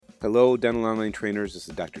Hello, Dental Online trainers. This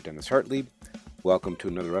is Dr. Dennis Hartlieb. Welcome to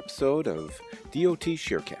another episode of DOT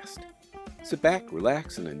Sharecast. Sit back,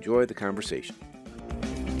 relax, and enjoy the conversation.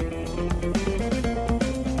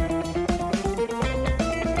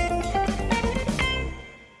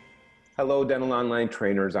 Hello, Dental Online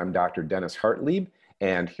trainers. I'm Dr. Dennis Hartlieb,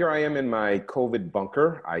 and here I am in my COVID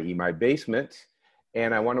bunker, i.e. my basement,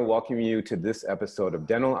 and I want to welcome you to this episode of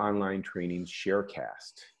Dental Online Training's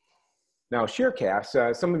Sharecast. Now,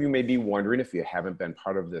 Sharecast, some of you may be wondering, if you haven't been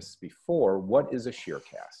part of this before, what is a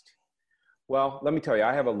Sharecast? Well, let me tell you,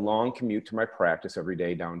 I have a long commute to my practice every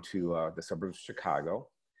day down to the suburbs of Chicago,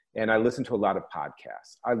 and I listen to a lot of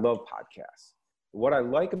podcasts. I love podcasts. What I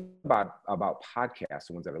like about podcasts,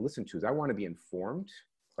 the ones that I listen to, is I want to be informed,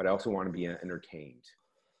 but I also want to be entertained.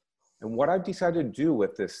 And what I've decided to do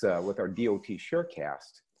with this, with our DOT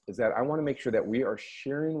Sharecast, is that I want to make sure that we are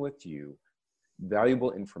sharing with you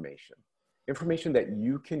valuable information that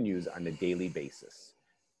you can use on a daily basis,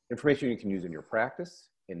 information you can use in your practice,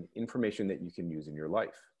 and information that you can use in your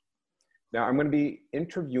life. Now, I'm going to be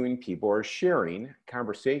interviewing people or sharing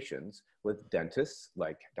conversations with dentists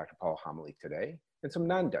like Dr. Paul Homily today and some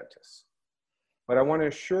non-dentists. But I want to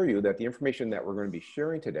assure you that the information that we're going to be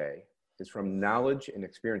sharing today is from knowledge and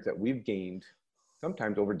experience that we've gained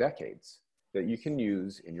sometimes over decades that you can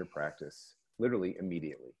use in your practice literally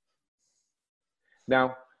immediately.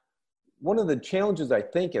 Now, one of the challenges I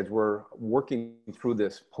think as we're working through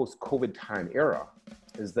this post-COVID time era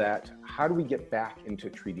is that how do we get back into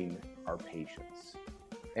treating our patients?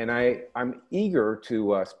 And I'm eager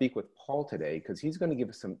to speak with Paul today because he's going to give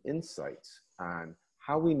us some insights on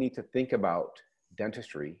how we need to think about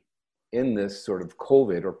dentistry in this sort of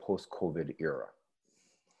COVID or post-COVID era.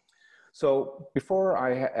 So before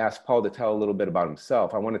I ask Paul to tell a little bit about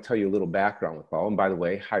himself, I want to tell you a little background with Paul. And by the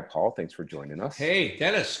way, hi, Paul. Thanks for joining us. Hey,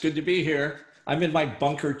 Dennis. Good to be here. I'm in my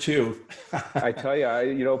bunker too. I tell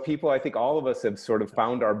you, people, I think all of us have sort of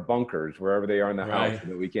found our bunkers wherever they are in the house so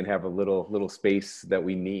that we can have a little space that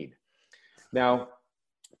we need. Now,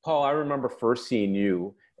 Paul, I remember first seeing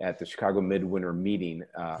you at the Chicago Midwinter meeting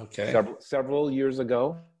several years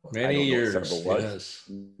ago. Many years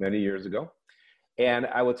ago. And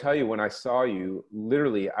I will tell you, when I saw you,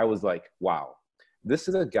 literally, I was like, wow, this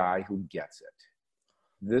is a guy who gets it.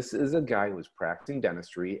 This is a guy who's practicing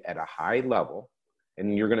dentistry at a high level.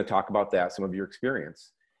 And you're going to talk about that, some of your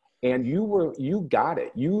experience. And you got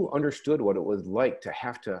it. You understood what it was like to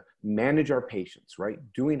have to manage our patients, right?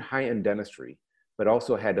 Doing high-end dentistry, but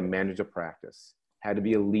also had to manage a practice, had to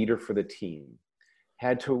be a leader for the team,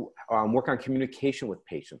 had to work on communication with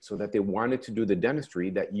patients so that they wanted to do the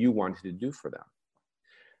dentistry that you wanted to do for them.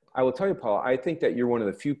 I will tell you, Paul, I think that you're one of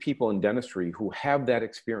the few people in dentistry who have that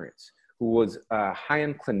experience, who was a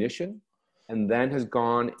high-end clinician and then has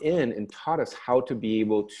gone in and taught us how to be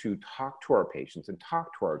able to talk to our patients and talk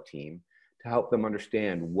to our team to help them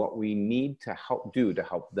understand what we need to help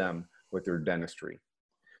them with their dentistry.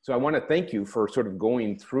 So I want to thank you for sort of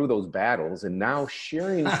going through those battles and now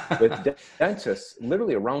sharing with dentists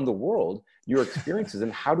literally around the world your experiences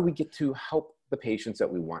and how do we get to help the patients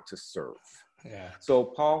that we want to serve. Yeah. So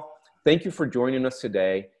Paul, thank you for joining us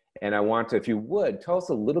today. And I want to, if you would, tell us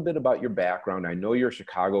a little bit about your background. I know you're a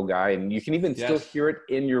Chicago guy and you can even still hear it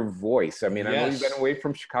in your voice. I mean, I know you've been away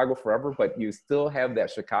from Chicago forever, but you still have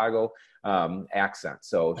that Chicago accent.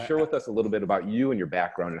 So share with us a little bit about you and your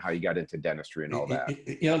background and how you got into dentistry and all that.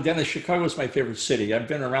 Dennis, Chicago is my favorite city. I've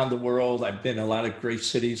been around the world. I've been in a lot of great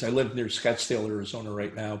cities. I live near Scottsdale, Arizona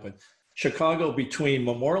right now, but Chicago, between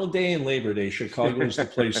Memorial Day and Labor Day, Chicago is the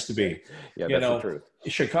place to be. Yeah, that's the truth.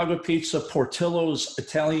 Chicago pizza, Portillo's,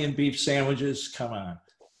 Italian beef sandwiches, come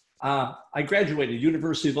on. I graduated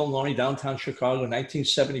University of Illinois, downtown Chicago in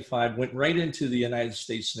 1975, went right into the United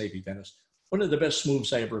States Navy, Dennis. One of the best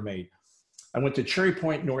moves I ever made. I went to Cherry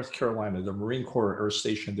Point, North Carolina, the Marine Corps Air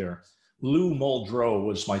Station there. Lou Muldrow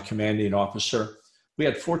was my commanding officer. We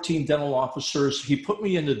had 14 dental officers. He put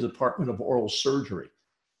me in the Department of Oral Surgery.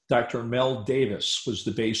 Dr. Mel Davis was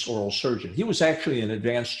the base oral surgeon. He was actually an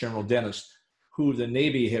advanced general dentist who the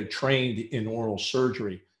Navy had trained in oral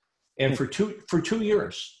surgery. And for two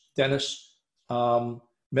years, Dennis,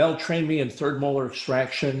 Mel trained me in third molar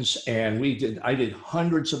extractions, and I did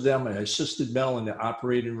hundreds of them. I assisted Mel in the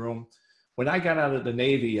operating room. When I got out of the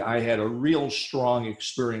Navy, I had a real strong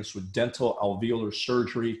experience with dental alveolar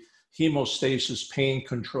surgery, hemostasis, pain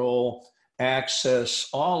control, access,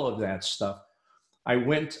 all of that stuff. I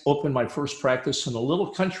opened my first practice in a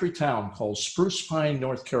little country town called Spruce Pine,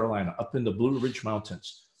 North Carolina, up in the Blue Ridge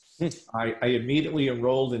Mountains. I immediately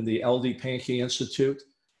enrolled in the LD Pankey Institute.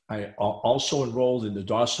 I also enrolled in the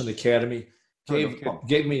Dawson Academy.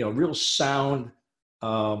 Gave me a real sound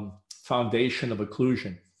foundation of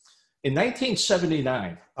occlusion. In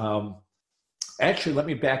 1979, actually, let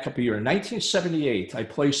me back up a year. In 1978, I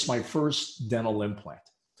placed my first dental implant.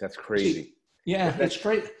 That's crazy. Yeah, that's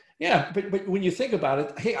great. Yeah, but when you think about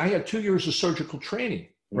it, hey, I had 2 years of surgical training,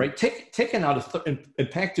 right? Taking out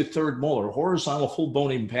impacted third molar, horizontal full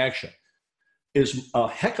bone impaction is a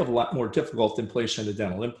heck of a lot more difficult than placing a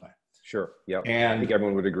dental implant. Sure. Yeah. And I think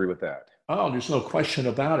everyone would agree with that. Oh, there's no question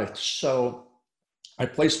about it. So I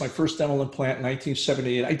placed my first dental implant in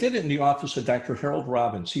 1978. I did it in the office of Dr. Harold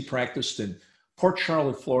Robbins. He practiced in Port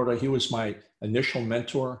Charlotte, Florida. He was my initial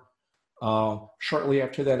mentor. Shortly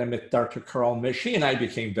after that, I met Dr. Carl Misch. He and I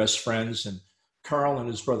became best friends, and Carl and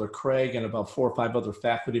his brother Craig and about 4 or 5 other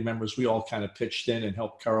faculty members, we all kind of pitched in and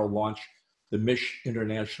helped Carl launch the Misch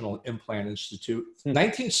International Implant Institute.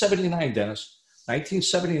 1979, Dennis,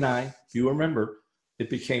 1979, if you remember, it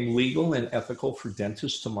became legal and ethical for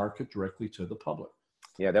dentists to market directly to the public.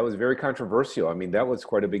 Yeah, that was very controversial. I mean, that was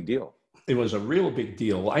quite a big deal. It was a real big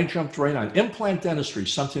deal. I jumped right on implant dentistry,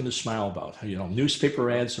 something to smile about,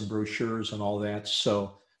 newspaper ads and brochures and all that.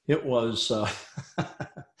 So it was,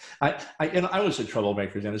 I was a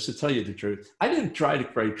troublemaker, Dennis, to tell you the truth. I didn't try to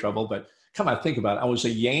create trouble, but come on, think about it. I was a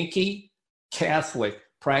Yankee Catholic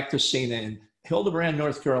practicing in Hildebrand,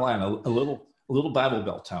 North Carolina, a little Bible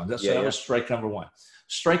Belt town. That was strike number 1.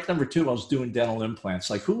 Strike number 2, I was doing dental implants.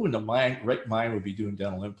 Like, who in the right mind would be doing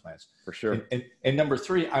dental implants? For sure. And number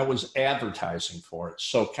 3, I was advertising for it.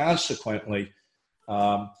 So consequently,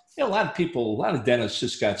 a lot of people, a lot of dentists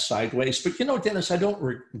just got sideways. But Dennis, I don't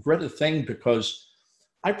regret a thing, because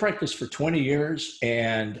I practiced for 20 years,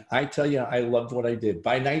 and I tell you, I loved what I did.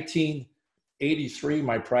 By 1983,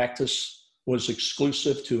 my practice was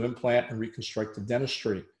exclusive to implant and reconstructive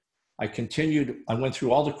dentistry. I went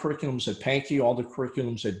through all the curriculums at Pankey, all the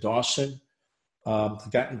curriculums at Dawson,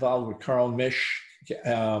 got involved with Carl Misch,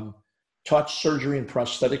 taught surgery and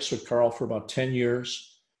prosthetics with Carl for about 10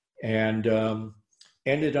 years, and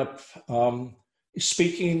ended up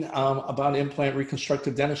speaking about implant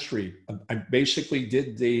reconstructive dentistry. I basically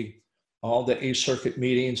did all the A-circuit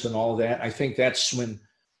meetings and all that. I think that's when,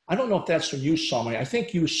 I don't know if that's when you saw me. I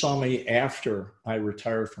think you saw me after I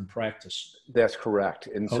retired from practice. That's correct.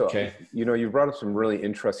 And so, okay. You brought up some really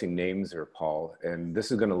interesting names there, Paul, and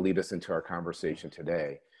this is going to lead us into our conversation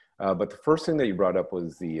today. But the first thing that you brought up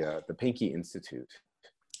was the Pankey Institute.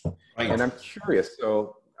 Right. And I'm curious,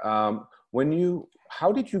 so how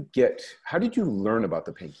did you learn about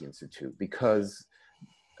the Pankey Institute? Because,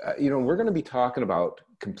 we're going to be talking about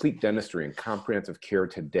complete dentistry and comprehensive care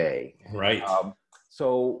today. Right.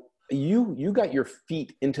 So you got your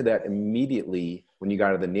feet into that immediately when you got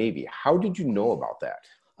out of the Navy. How did you know about that?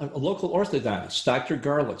 A local orthodontist, Dr.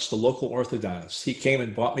 Garlitz, the local orthodontist. He came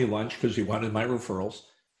and bought me lunch because he wanted my referrals.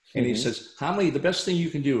 And he says, Homily, the best thing you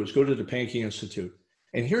can do is go to the Pankey Institute.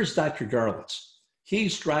 And here's Dr. Garlitz.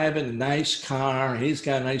 He's driving a nice car. He's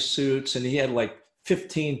got nice suits. And he had like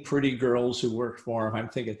 15 pretty girls who worked for him. I'm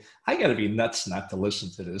thinking, I got to be nuts not to listen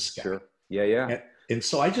to this guy. Sure. Yeah. And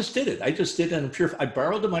so I just did it. I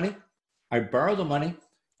borrowed the money.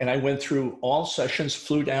 And I went through all sessions,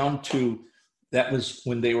 flew down to, that was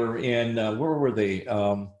when they were in, where were they?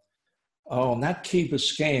 Not Key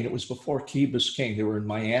Biscayne. It was before Key Biscayne. They were in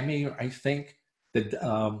Miami, I think.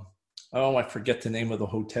 I forget the name of the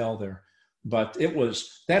hotel there. But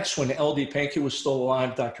that's when L.D. Pankey was still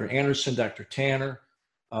alive, Dr. Anderson, Dr. Tanner.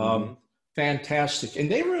 Fantastic. And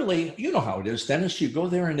they really, you know how it is, Dennis, you go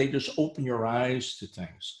there and they just open your eyes to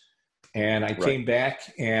things. And I came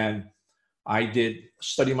back and I did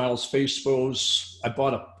study models, face bows. I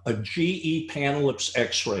bought a GE Panelips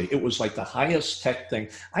X-ray. It was like the highest tech thing.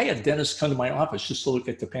 I had dentists come to my office just to look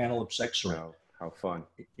at the Panelips X-ray. Wow, how fun.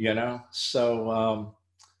 So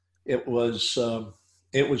it was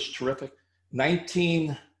terrific.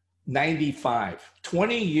 1995,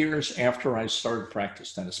 20 years after I started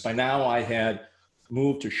practice dentist. By now I had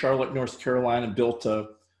moved to Charlotte, North Carolina, built a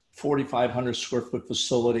 4,500 square foot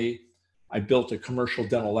facility. I built a commercial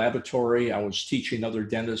dental laboratory. I was teaching other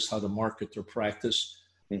dentists how to market their practice.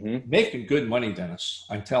 Making good money, Dennis.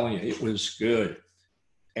 I'm telling you, it was good.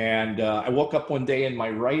 And I woke up one day in my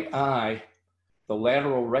right eye, the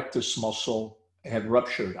lateral rectus muscle had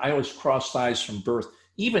ruptured. I always crossed eyes from birth.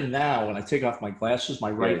 Even now, when I take off my glasses,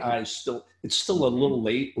 my right eye is still a little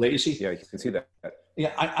lazy. Yeah, you can see that.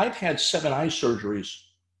 Yeah, I've had 7 eye surgeries.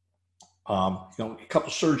 A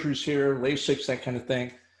couple surgeries here, LASIK, that kind of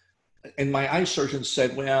thing. And my eye surgeon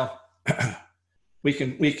said, well, we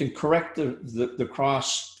can correct the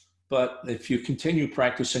cross, but if you continue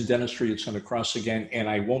practicing dentistry, it's going to cross again, and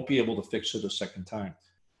I won't be able to fix it a second time.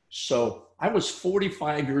 So I was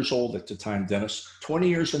 45 years old at the time, Dennis, 20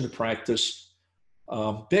 years into practice,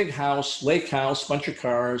 big house, lake house, bunch of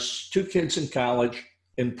cars, two kids in college,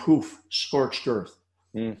 and poof, scorched earth.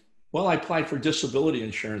 Mm. Well, I applied for disability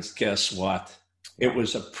insurance. Guess what? It Yeah.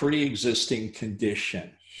 was a pre-existing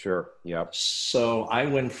condition. Sure. Yep. So I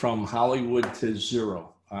went from Hollywood to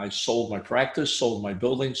zero. I sold my practice, sold my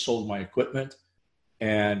building, sold my equipment,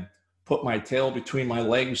 and put my tail between my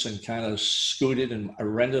legs and kind of scooted. And I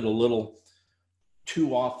rented a little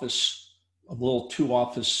office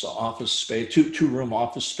space, two room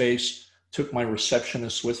office space. Took my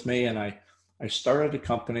receptionist with me, and I started a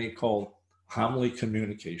company called Homily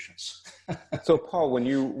Communications. So, Paul, when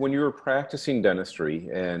you were practicing dentistry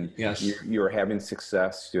and Yes. you were having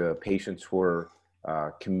success, patients were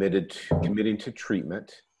committing to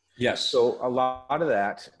treatment. Yes. So, a lot of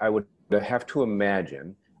that I would have to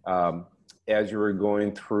imagine as you were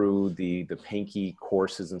going through the Pankey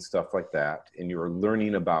courses and stuff like that, and you were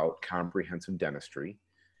learning about comprehensive dentistry.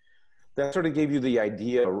 That sort of gave you the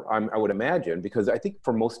idea, I would imagine, because I think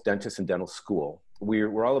for most dentists in dental school,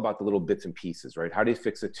 we're all about the little bits and pieces, right? How do you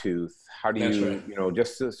fix a tooth? How do That's right.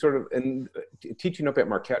 just to sort of, and teaching up at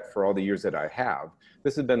Marquette for all the years that I have,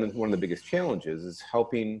 this has been one of the biggest challenges is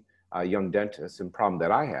helping young dentists. And problem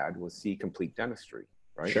that I had was see complete dentistry,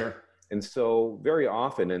 right? Sure. And so very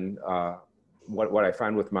often, and what I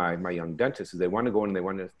find with my young dentists is they want to go in and they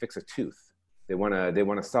want to fix a tooth. They want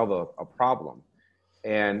to solve a problem.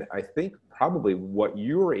 And I think probably what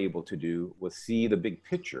you were able to do was see the big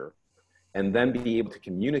picture and then be able to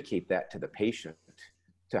communicate that to the patient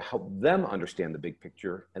to help them understand the big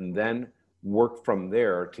picture and then work from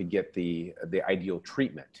there to get the ideal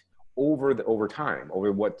treatment over time,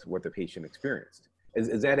 over what the patient experienced.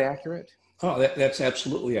 Is that accurate? Oh, that's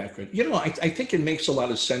absolutely accurate. I think it makes a lot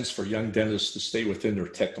of sense for young dentists to stay within their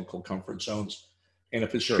technical comfort zones. And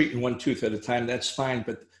if it's Sure. treating one tooth at a time, that's fine.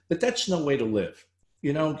 But that's no way to live.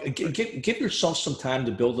 Give yourself some time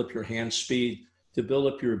to build up your hand speed, to build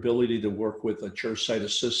up your ability to work with a chairside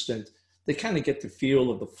assistant, to kind of get the feel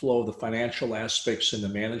of the flow, the financial aspects and the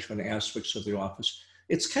management aspects of the office.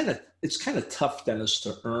 It's kind of tough, Dennis,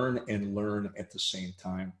 to earn and learn at the same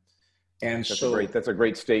time. And That's a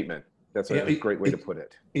great statement. That's a great way to put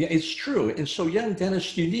it. Yeah, it's true. And so young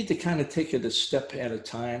dentists, you need to kind of take it a step at a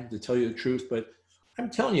time, to tell you the truth. But I'm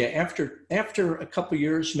telling you, after a couple of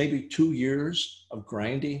years, maybe 2 years of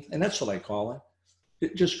grinding, and that's what I call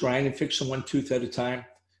it, just grinding, fixing one tooth at a time.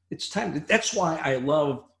 It's time. That's why I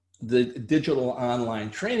love the digital online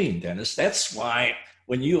training, Dennis. That's why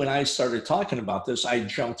when you and I started talking about this, I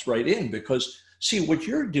jumped right in because see, what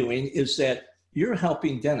you're doing is that you're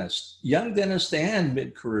helping dentists, young dentists and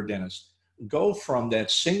mid-career dentists, go from that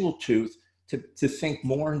single tooth to think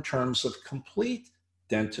more in terms of complete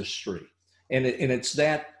dentistry. And it's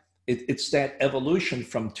that evolution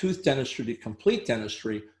from tooth dentistry to complete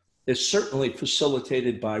dentistry is certainly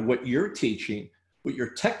facilitated by what you're teaching, with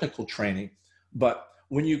your technical training. But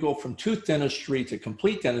when you go from tooth dentistry to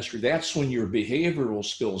complete dentistry, that's when your behavioral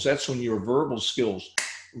skills, that's when your verbal skills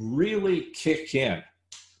really kick in.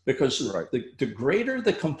 Because Right. the greater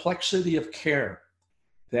the complexity of care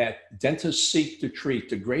that dentists seek to treat,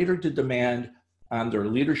 the greater the demand on their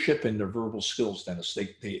leadership and their verbal skills, Dennis.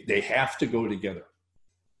 They have to go together.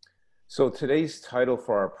 So today's title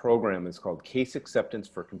for our program is called Case Acceptance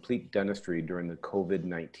for Complete Dentistry During the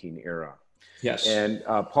COVID-19 Era. Yes. And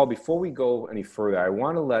Paul, before we go any further, I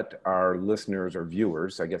want to let our listeners or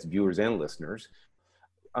viewers, I guess viewers and listeners,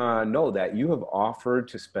 know that you have offered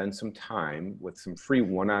to spend some time with some free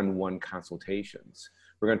one-on-one consultations.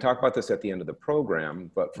 We're going to talk about this at the end of the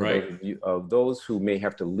program, but for those who may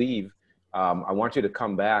have to leave, I want you to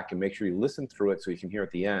come back and make sure you listen through it so you can hear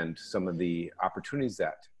at the end some of the opportunities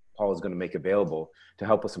that Paul is going to make available to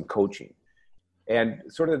help with some coaching. And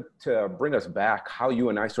sort of to bring us back, how you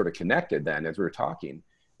and I sort of connected then as we were talking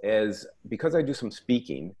is because I do some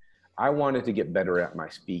speaking, I wanted to get better at my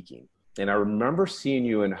speaking. And I remember seeing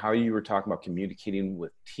you and how you were talking about communicating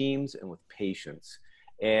with teams and with patients.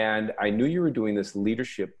 And I knew you were doing this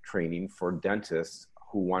leadership training for dentists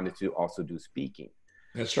who wanted to also do speaking.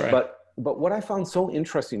 That's right. But what I found so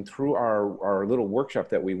interesting through our little workshop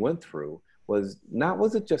that we went through it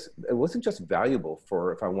wasn't just valuable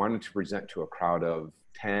for if I wanted to present to a crowd of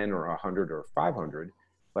 10 or 100 or 500,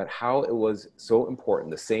 but how it was so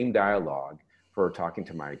important, the same dialogue for talking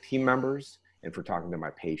to my team members and for talking to my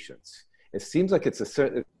patients. It seems like it's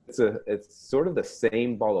sort of the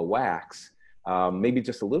same ball of wax, maybe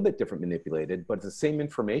just a little bit different manipulated, but it's the same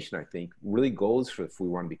information, I think, really goes for if we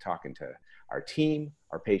want to be talking to our team,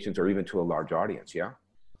 our patients, or even to a large audience, yeah?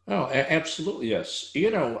 Oh, absolutely, yes.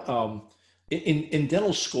 in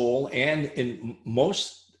dental school and in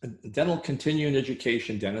most dental continuing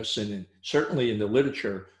education dentists, and certainly in the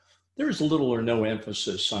literature, there is little or no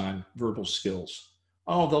emphasis on verbal skills.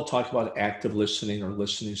 Oh, they'll talk about active listening or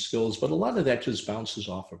listening skills, but a lot of that just bounces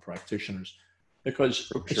off of practitioners because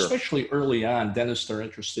Sure. especially early on, dentists are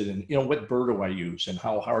interested in, what burr do I use and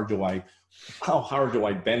how hard do I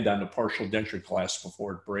bend on the partial denture glass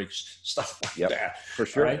before it breaks, stuff like that. For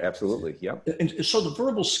sure. Right? Absolutely. Yep. And so the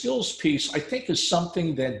verbal skills piece, I think, is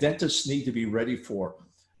something that dentists need to be ready for.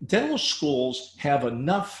 Dental schools have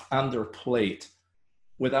enough on their plate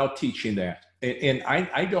without teaching that. And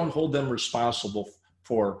I don't hold them responsible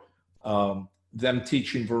for them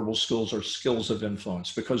teaching verbal skills or skills of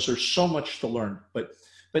influence because there's so much to learn. But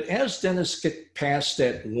as dentists get past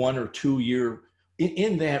that 1 or 2 year,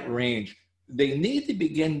 in that range, they need to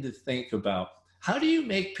begin to think about how do you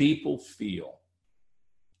make people feel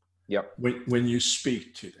when you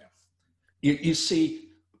speak to them. You see,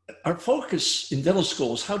 our focus in dental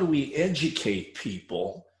school is how do we educate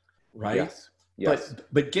people, right? Yes.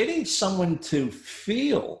 But getting someone to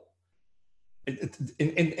feel,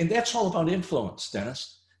 and that's all about influence,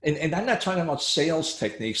 Dennis. And I'm not talking about sales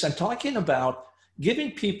techniques. I'm talking about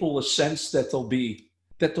giving people a sense that they'll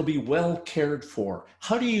be well cared for.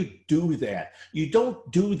 How do you do that? You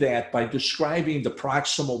don't do that by describing the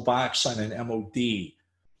proximal box on an MOD.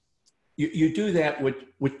 You do that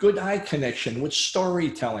with good eye connection, with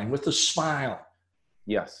storytelling, with a smile.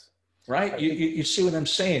 Yes. Right? You see what I'm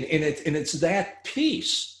saying? And it's that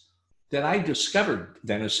piece that I discovered,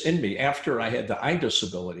 Dennis, in me after I had the eye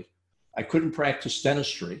disability. I couldn't practice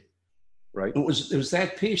dentistry. Right. It was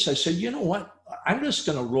that piece. I said, you know what? I'm just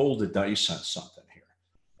going to roll the dice on something here.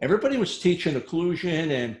 Everybody was teaching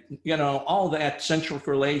occlusion and, all that centric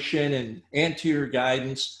relation and anterior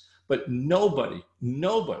guidance, but nobody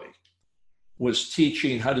was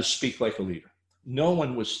teaching how to speak like a leader. No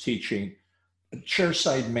one was teaching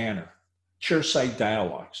chairside manner, chairside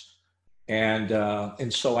dialogues. And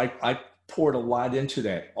so I poured a lot into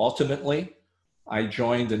that. Ultimately, I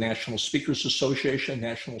joined the National Speakers Association,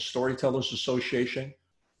 National Storytellers Association.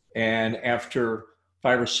 And after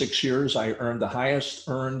 5 or 6 years, I earned the highest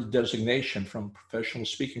earned designation from a professional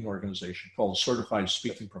speaking organization called Certified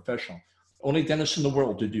Speaking Professional. Only dentist in the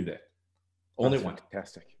world to do that. Only one.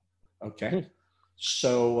 Fantastic. Okay.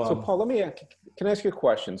 So Paul, can I ask you a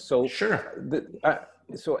question? So sure.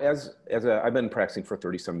 So I've been practicing for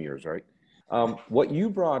 30 some years, right? What you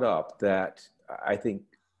brought up that I think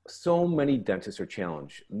so many dentists are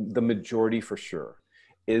challenged, the majority for sure,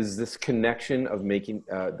 is this connection of making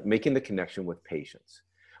the connection with patients.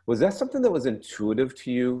 Was that something that was intuitive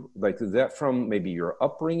to you? Like, is that from maybe your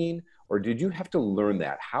upbringing, or did you have to learn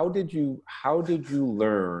that? How did you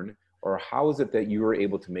learn, or how is it that you were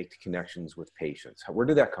able to make the connections with patients? Where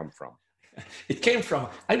did that come from? It came from,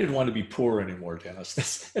 I didn't want to be poor anymore, Dennis.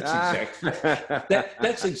 That's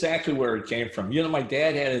exactly where it came from. My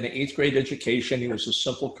dad had an 8th grade education. He was a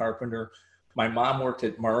simple carpenter. My mom worked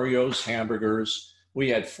at Mario's Hamburgers. We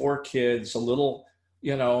had 4 kids, a little,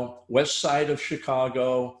 west side of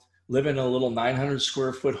Chicago, living in a little 900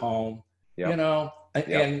 square foot home, and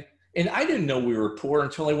I didn't know we were poor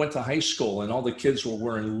until I went to high school and all the kids were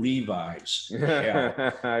wearing Levi's.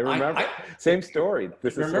 Yeah. I remember. Same story.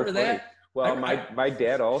 This is remember so funny. that? Well, my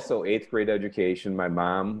dad also 8th grade education. My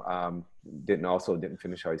mom didn't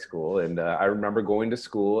finish high school, and I remember going to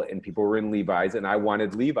school and people were in Levi's, and I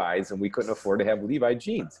wanted Levi's, and we couldn't afford to have Levi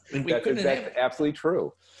jeans. That's absolutely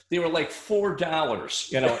true. They were like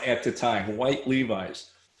 $4, at the time, white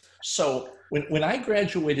Levi's. So when I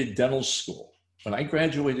graduated dental school,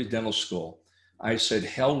 I said,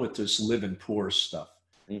 hell with this living poor stuff.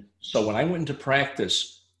 So when I went into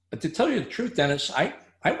practice, to tell you the truth, Dennis,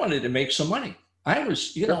 I wanted to make some money. I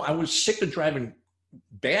was, I was sick of driving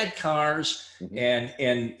bad cars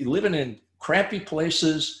and living in crappy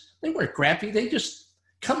places. They weren't crappy. They just,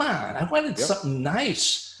 come on. I wanted something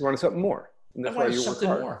nice. You wanted something more. And that's why you worked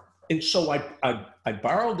hard. More. And so I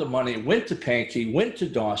borrowed the money, went to Pankey, went to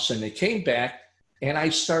Dawson. They came back. And I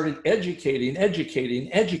started educating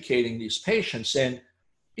these patients. And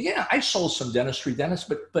I sold some dentistry, Dennis,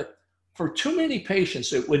 but for too many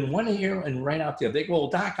patients, it went in one ear and right out there. They go, well,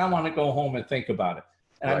 Doc, I want to go home and think about it.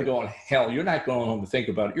 And I'm going, hell, you're not going home to think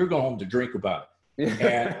about it. You're going home to drink about it.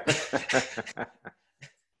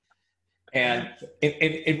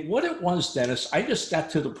 And what it was, Dennis, I just got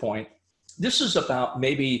to the point. This is about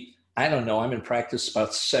maybe, I don't know, I'm in practice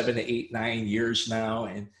about 7 to 8, 9 years now.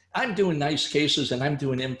 And I'm doing nice cases and I'm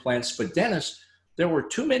doing implants, but Dennis, there were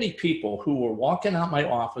too many people who were walking out my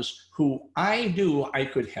office who I knew I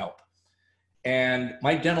could help. And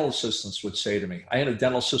my dental assistants would say to me, I had a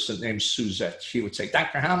dental assistant named Suzette. She would say,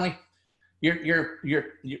 Dr. Homley, you're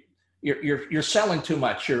selling too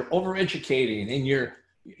much. You're overeducating, and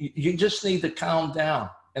you just need to calm down.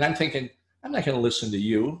 And I'm thinking, I'm not going to listen to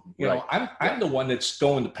you. You know, I'm the one that's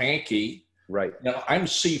going to Pankey. Right. You know, I'm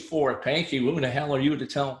C4 at Pankey. Who the hell are you to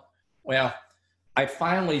tell? Well, I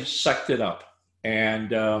finally sucked it up.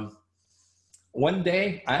 And one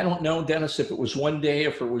day, I don't know, Dennis, if it was one day,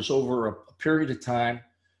 if it was over a period of time,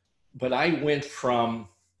 but I went from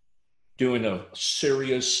doing a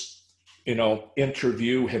serious, you know,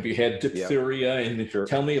 interview. Have you had diphtheria? And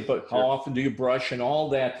tell me about how often do you brush and all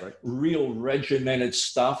that real regimented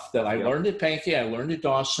stuff that I learned at Pankey. I learned at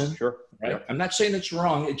Dawson. Right. I'm not saying it's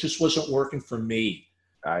wrong. It just wasn't working for me.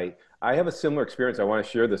 I have a similar experience. I want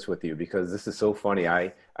to share this with you because this is so funny.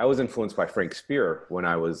 I was influenced by Frank Spear when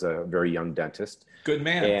I was a very young dentist. Good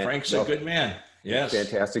man. And, Frank's a good man. Yes.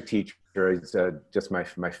 Fantastic teacher. He's just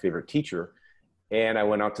my favorite teacher. And I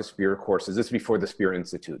went out to Spear courses. This is before the Spear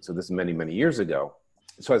Institute. So this is many, many years ago.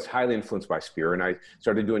 So I was highly influenced by Spear. And I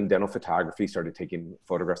started doing dental photography, started taking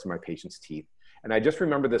photographs of my patients' teeth. And I just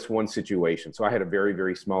remember this one situation. So I had a very,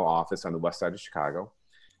 very small office on the west side of Chicago.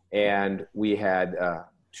 And we had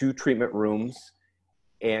 2 treatment rooms.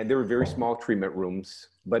 And they were very small treatment rooms.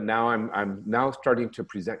 But now I'm now starting to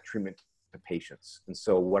present treatment to patients. And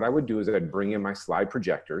so what I would do is I'd bring in my slide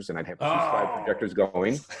projectors, and I'd have 2 slide projectors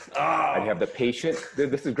going. I'd have the patient,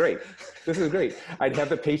 this is great. This is great. I'd have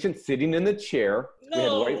the patient sitting in the chair. We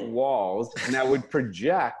had white walls, and I would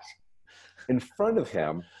project in front of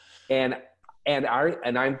him. And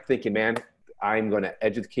I'm thinking, man, I'm going to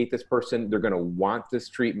educate this person. They're going to want this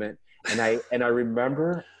treatment. And I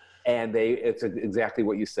remember, and it's exactly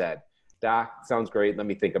what you said. Doc, sounds great. Let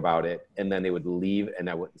me think about it. And then they would leave and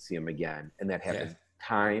I wouldn't see them again. And that happened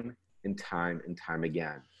time and time and time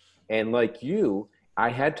again. And like you, I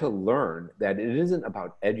had to learn that it isn't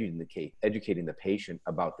about educating the patient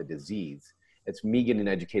about the disease. It's me getting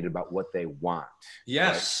educated about what they want.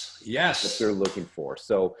 Yes. Right? Yes. What they're looking for.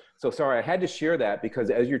 So sorry, I had to share that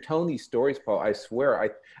because as you're telling these stories, Paul, I swear,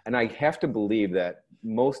 I have to believe that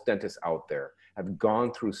most dentists out there have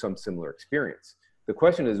gone through some similar experience. The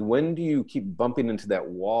question is, when do you keep bumping into that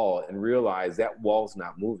wall and realize that wall's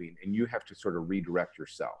not moving and you have to sort of redirect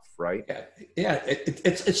yourself, right? Yeah.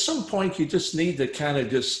 It's at some point you just need to kind of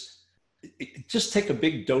just take a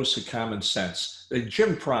big dose of common sense.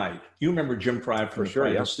 Jim Pride, you remember Jim Pride from the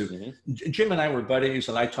Pride Institute. Jim and I were buddies,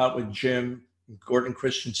 and I taught with Jim, Gordon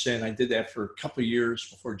Christensen. I did that for a couple of years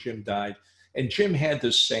before Jim died. And Jim had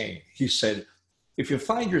this saying. He said, if you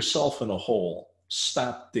find yourself in a hole,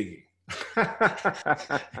 stop digging. That's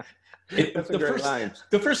a great line.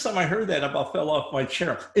 The first time I heard that, I about fell off my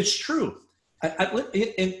chair. It's true.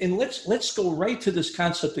 And let's go right to this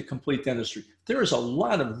concept of complete dentistry. There is a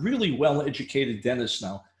lot of really well-educated dentists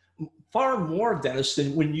now, far more dentists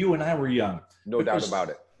than when you and I were young. No doubt about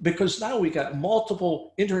it. Because now we got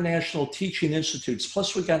multiple international teaching institutes,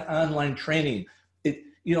 plus we got online training.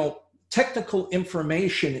 Technical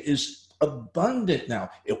information is abundant now.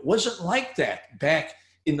 It wasn't like that back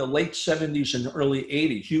in the late 70s and early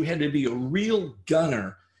 80s. You had to be a real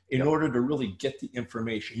gunner in order to really get the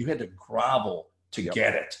information. You had to grovel to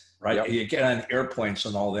get it, right? You get on airplanes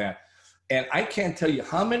and all that. And I can't tell you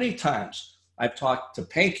how many times I've talked to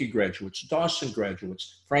Pankey graduates, Dawson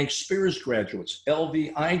graduates, Frank Spears graduates,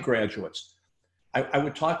 LVI graduates. I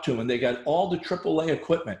would talk to them, and they got all the AAA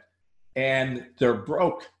equipment, and they're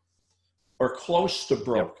broke or close to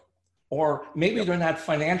broke. Or maybe they're not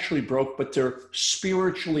financially broke, but they're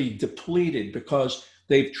spiritually depleted because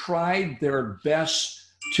they've tried their best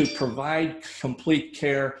to provide complete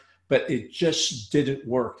care, but it just didn't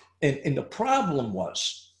work. And the problem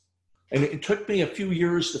was, and it took me a few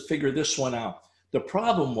years to figure this one out. The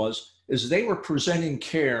problem is they were presenting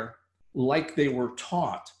care like they were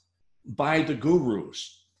taught by the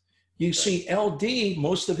gurus. You see, LD,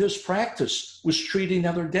 most of his practice was treating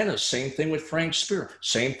other dentists. Same thing with Frank Spear.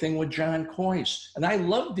 Same thing with John Coyce. And I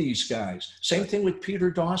love these guys. Same thing with Peter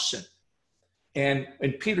Dawson. And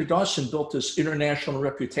Peter Dawson built this international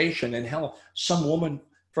reputation. And hell, some woman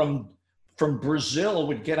from Brazil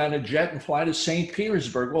would get on a jet and fly to St.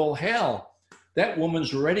 Petersburg. Well, hell, that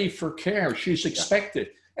woman's ready for care. She's expected.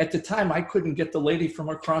 At the time, I couldn't get the lady from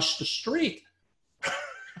across the street.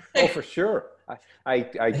 Oh, for sure.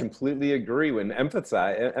 I completely agree and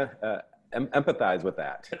empathize with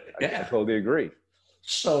that. I totally agree.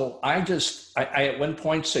 So I at one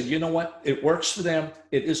point said, you know what? It works for them.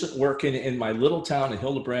 It isn't working in my little town in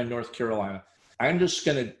Hildebrand, North Carolina. I'm just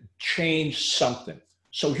going to change something.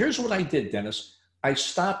 So here's what I did, Dennis. I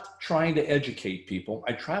stopped trying to educate people.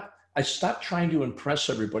 I I stopped trying to impress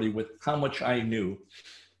everybody with how much I knew.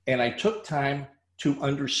 And I took time to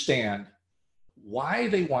understand why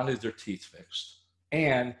they wanted their teeth fixed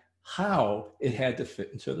and how it had to fit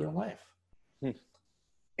into their life. Hmm.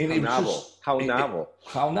 And how novel. How novel.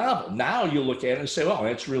 How novel. Now you look at it and say, oh,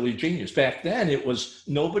 that's really genius. Back then it was,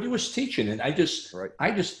 nobody was teaching. And I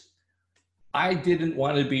didn't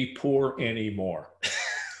want to be poor anymore.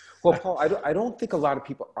 Well, Paul, I don't think a lot of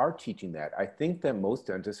people are teaching that. I think that most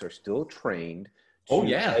dentists are still trained to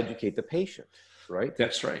educate the patient, right?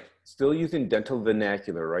 That's right. Still using dental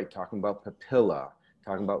vernacular, right? Talking about papilla,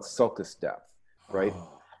 talking about sulcus depth, right?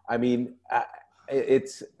 Oh. I mean, I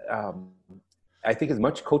think as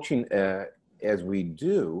much coaching as we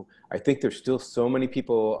do, I think there's still so many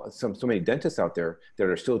people, so many dentists out there that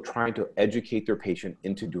are still trying to educate their patient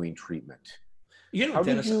into doing treatment. You know,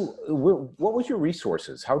 Dennis, what was your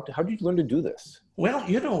resources? How did you learn to do this? Well,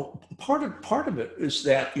 you know, part of it is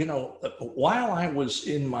that, you know, while I was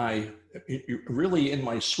really in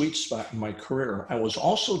my sweet spot in my career, I was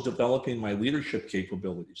also developing my leadership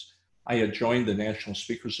capabilities. I had joined the National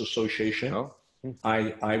Speakers Association. Oh.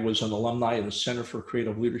 I was an alumni of the Center for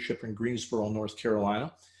Creative Leadership in Greensboro, North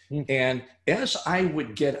Carolina. And as I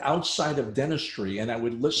would get outside of dentistry and I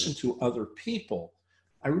would listen to other people,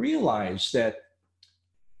 I realized that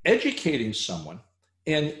educating someone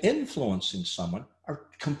and influencing someone are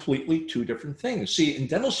completely two different things. See, in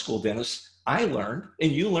dental school, Dennis, I learned,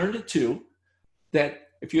 and you learned it too, that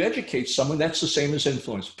if you educate someone, that's the same as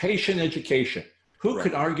influence. Patient education. Who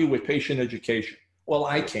could argue with patient education? Well,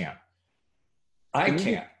 I can.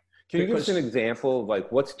 Can you give us an example of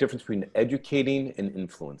like what's the difference between educating and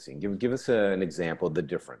influencing? Give us an example of the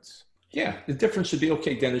difference. Yeah, the difference would be,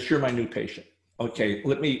 okay, Dennis, you're my new patient. Okay,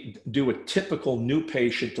 let me do a typical new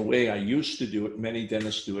patient the way I used to do it. Many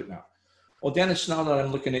dentists do it now. Well, Dennis, now that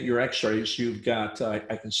I'm looking at your x-rays, you've got, I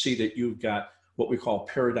can see that you've got what we call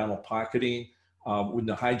periodontal pocketing. When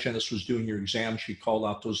the hygienist was doing your exam, she called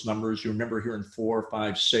out those numbers. You remember hearing 4,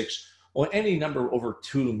 5, 6. Well, any number over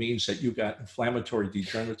 2 means that you've got inflammatory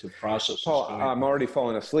degenerative processes. Paul, I'm already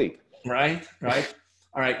falling asleep. Right.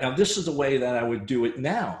 All right, now this is the way that I would do it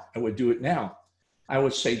now. I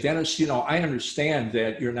would say, Dennis, you know, I understand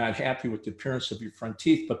that you're not happy with the appearance of your front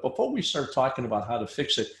teeth, but before we start talking about how to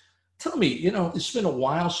fix it, tell me, you know, it's been a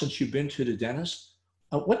while since you've been to the dentist.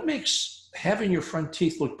 What makes having your front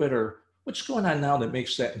teeth look better? What's going on now that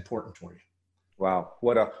makes that important for you? Wow,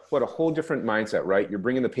 what a whole different mindset, right? You're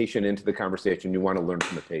bringing the patient into the conversation. You want to learn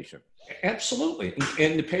from the patient. Absolutely.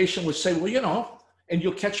 And the patient would say, well, you know, and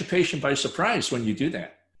you'll catch a patient by surprise when you do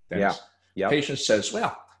that. Dennis. Yeah. The patient says,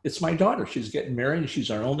 well, it's my daughter. She's getting married and she's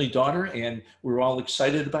our only daughter and we're all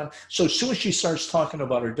excited about it. So as soon as she starts talking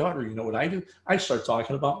about her daughter, you know what I do? I start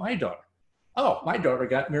talking about my daughter. Oh, my daughter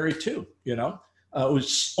got married too, you know? It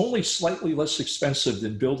was only slightly less expensive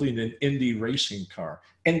than building an Indy racing car.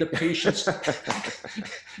 And the patients,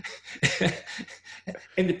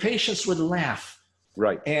 and the patients would laugh.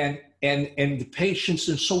 Right. And the patients,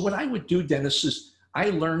 and so what I would do, Dennis, is I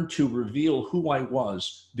learned to reveal who I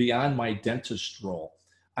was beyond my dentist role.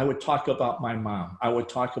 I would talk about my mom. I would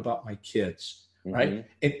talk about my kids, right?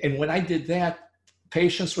 And when I did that,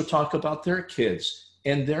 patients would talk about their kids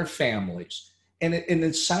and their families. And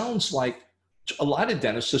it sounds like a lot of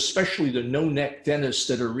dentists, especially the no-neck dentists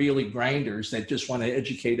that are really grinders that just want to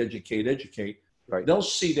educate. Right. They'll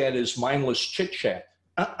see that as mindless chit-chat.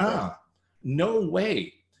 No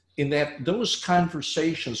way. In that those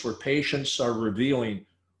conversations where patients are revealing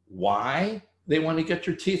why they want to get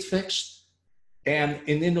their teeth fixed, and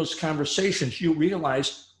in those conversations, you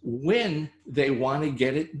realize when they want to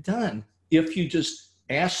get it done. If you just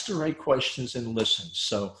ask the right questions and listen.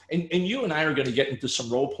 So, and you and I are going to get into some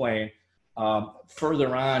role playing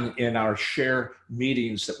further on in our share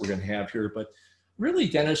meetings that we're going to have here. But really,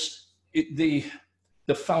 Dennis, the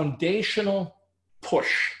foundational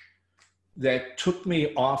push that took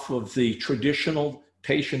me off of the traditional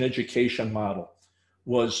patient education model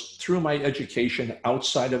was through my education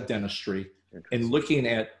outside of dentistry and looking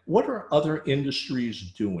at what are other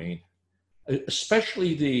industries doing,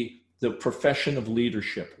 especially the profession of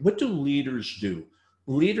leadership. What do leaders do?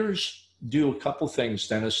 Leaders do a couple things,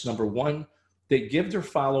 Dennis. Number one, they give their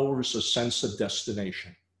followers a sense of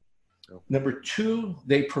destination. Number two,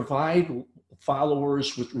 they provide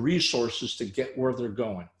followers with resources to get where they're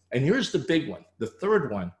going. And here's the big one. The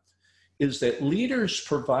third one is that leaders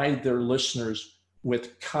provide their listeners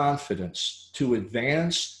with confidence to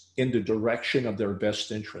advance in the direction of their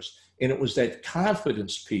best interest. And it was that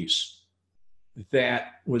confidence piece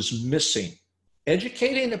that was missing.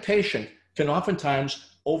 Educating a patient can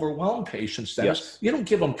oftentimes overwhelm patients. Dennis. Yes. You don't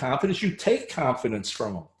give them confidence, you take confidence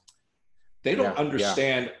from them. They don't Yeah.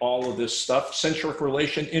 understand all of this stuff. Central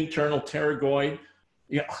relation, internal pterygoid.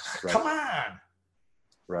 Yeah, Right. come on.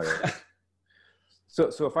 Right. So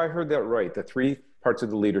if I heard that right, the three parts of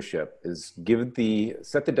the leadership is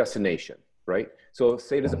set the destination, right? So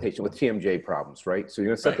say it as a patient with TMJ problems, right? So you're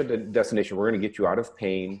going to set Right. the destination. We're going to get you out of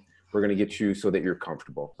pain. We're going to get you so that you're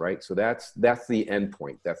comfortable, right? So that's the end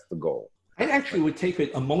point. That's the goal. I actually would take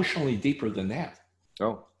it emotionally deeper than that.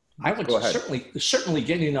 Oh, I would go ahead. certainly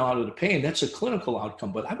getting out of the pain. That's a clinical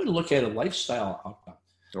outcome, but I would look at a lifestyle outcome.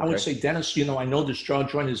 Okay. I would say, Dennis, I know this jaw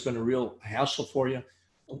joint has been a real hassle for you.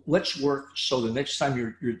 Let's work so the next time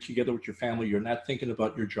you're together with your family, you're not thinking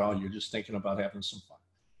about your jaw. You're just thinking about having some fun.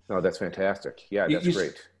 Oh, that's fantastic. Yeah, that's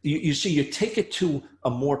great. You see, you take it to a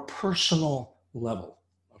more personal level.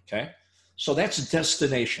 Okay. So that's a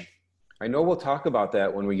destination. I know we'll talk about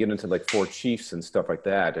that when we get into like Four Chiefs and stuff like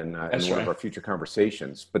that in one of our future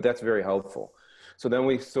conversations, but that's very helpful. So then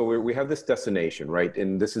we have this destination, right?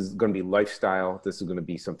 And this is going to be lifestyle. This is going to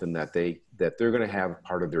be something that they're going to have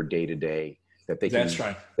part of their day-to-day that they can. That's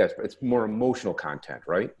right. It's more emotional content,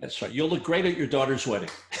 right? That's right. You'll look great at your daughter's wedding.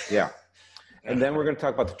 Yeah. And then we're going to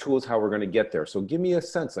talk about the tools, how we're going to get there. So give me a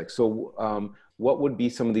sense, what would be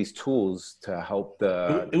some of these tools to help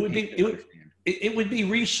it would be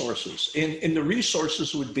resources. And the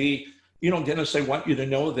resources would be, Dennis, I want you to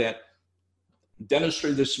know that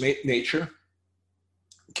dentistry of this nature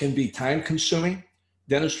can be time consuming.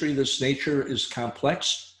 Dentistry of this nature is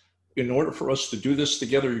complex. In order for us to do this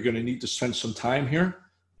together, you're going to need to spend some time here.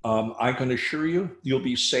 I can assure you, you'll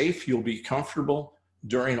be safe, you'll be comfortable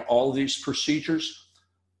during all these procedures.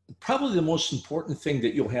 Probably the most important thing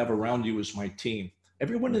that you'll have around you is my team.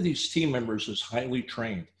 Every one of these team members is highly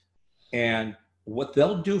trained. And what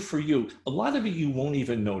they'll do for you, a lot of it you won't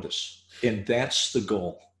even notice. And that's the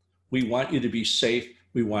goal. We want you to be safe.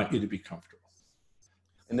 We want you to be comfortable.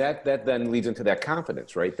 And that then leads into that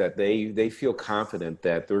confidence, right? That they feel confident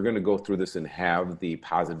that they're going to go through this and have the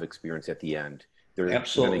positive experience at the end. They're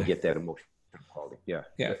going to get that emotional quality. Yeah.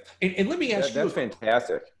 Yeah. And let me ask you. That's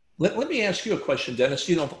fantastic. Let me ask you a question, Dennis.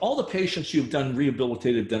 Of all the patients you've done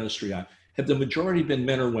rehabilitative dentistry on, have the majority been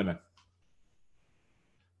men or women?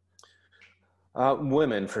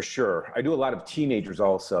 Women, for sure. I do a lot of teenagers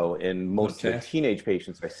also, and most of the teenage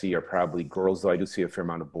patients I see are probably girls, though I do see a fair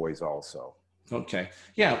amount of boys also. Okay.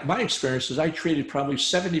 Yeah, my experience is I treated probably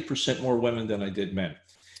 70% more women than I did men.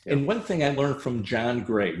 Yep. And one thing I learned from John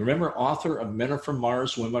Gray, remember author of Men Are From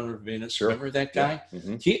Mars, Women Are Venus? Sure. Remember that guy? Yeah.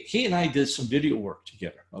 Mm-hmm. He and I did some video work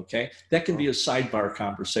together, okay? That can be a sidebar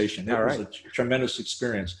conversation. That was a tremendous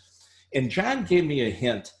experience. And John gave me a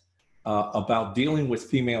hint about dealing with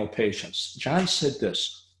female patients. John said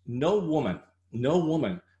this: no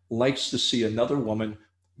woman likes to see another woman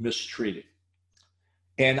mistreated.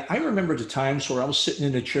 And I remember the times where I was sitting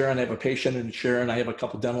in a chair and I have a patient in a chair and I have a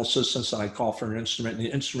couple dental assistants and I call for an instrument and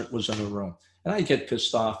the instrument was in the room. And I get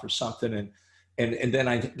pissed off or something and then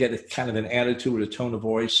I get a kind of an attitude, a tone of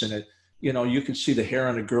voice, and you can see the hair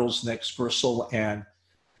on a girl's neck bristle. And,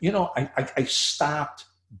 I stopped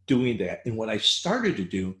doing that. And what I started to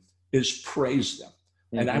do is praise them.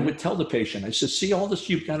 Mm-hmm. And I would tell the patient, I said, see all this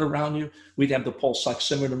you've got around you? We'd have the pulse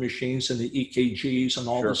oximeter machines and the EKGs and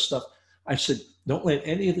all this stuff. I said, don't let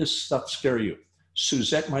any of this stuff scare you.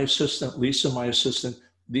 Suzette, my assistant, Lisa, my assistant,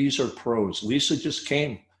 these are pros. Lisa just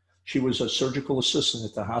came. She was a surgical assistant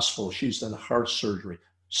at the hospital. She's done heart surgery.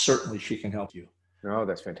 Certainly she can help you. Oh,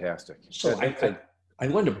 that's fantastic. So I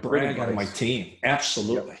learned to brag on my team.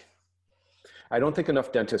 Absolutely. Yep. I don't think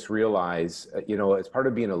enough dentists realize, as part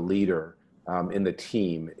of being a leader in the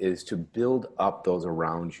team is to build up those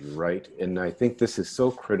around you, right? And I think this is so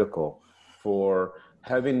critical for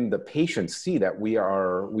having the patients see that we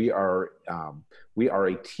are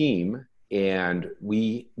a team, and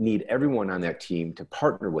we need everyone on that team to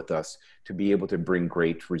partner with us to be able to bring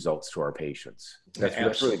great results to our patients.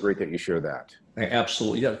 That's really great that you share that.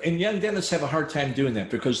 Absolutely, yeah. And young dentists have a hard time doing that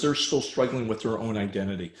because they're still struggling with their own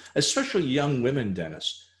identity, especially young women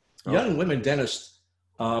dentists. Young women dentists,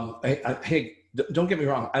 hey, don't get me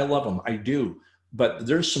wrong, I love them, I do, but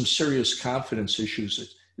there's some serious confidence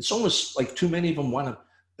issues. It's almost like too many of them want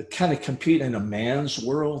to kind of compete in a man's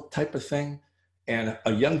world type of thing. And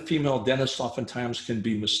a young female dentist oftentimes can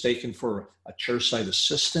be mistaken for a chairside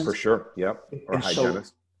assistant. For sure, yep, or a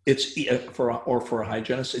hygienist. So for a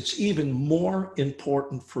hygienist, it's even more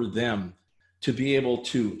important for them to be able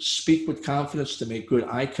to speak with confidence, to make good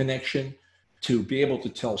eye connection, to be able to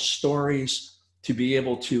tell stories, to be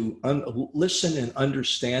able to listen and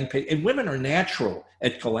understand. And women are natural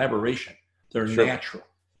at collaboration. They're natural.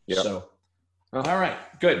 Yep. So, all right,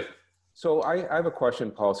 good. So I have a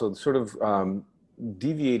question, Paul. So sort of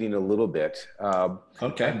deviating a little bit.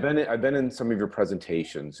 Okay. I've been in some of your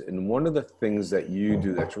presentations, and one of the things that you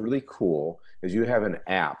do that's really cool is you have an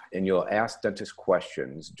app, and you'll ask dentist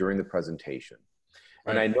questions during the presentation.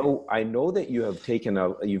 And Right. I know that you have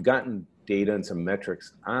you've gotten data and some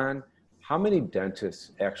metrics on how many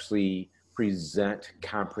dentists actually present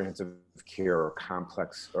comprehensive care or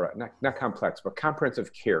complex, or not complex, but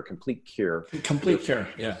comprehensive care, complete care. Complete care.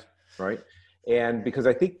 Yeah. Right. And because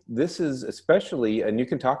I think this is especially, and you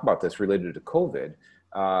can talk about this related to COVID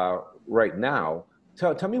right now.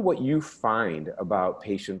 Tell me what you find about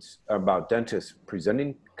about dentists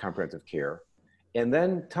presenting comprehensive care. And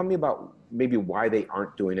then tell me about maybe why they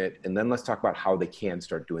aren't doing it. And then let's talk about how they can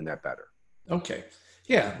start doing that better. Okay.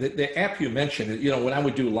 Yeah. The app you mentioned, when I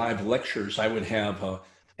would do live lectures, I would have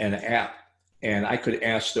an app and I could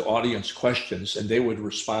ask the audience questions and they would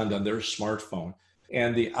respond on their smartphone.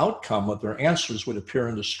 And the outcome of their answers would appear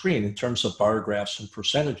on the screen in terms of bar graphs and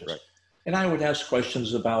percentages. Right. And I would ask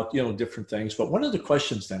questions about, different things. But one of the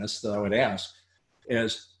questions, Dennis, that I would ask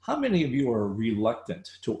is, how many of you are reluctant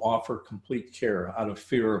to offer complete care out of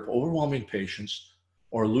fear of overwhelming patients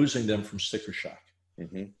or losing them from sticker shock?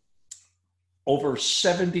 Mm-hmm. Over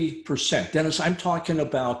 70%. Dennis, I'm talking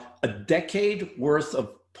about a decade worth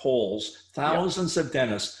of polls, thousands of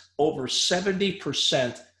dentists, over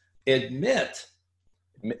 70% admit.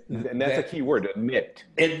 And that's a key word, admit.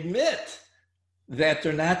 Admit that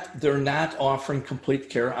they're not offering complete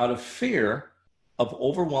care out of fear of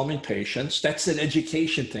overwhelming patients. That's an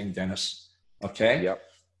education thing, Dennis. Okay? Yep.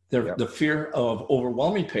 The fear of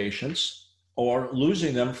overwhelming patients or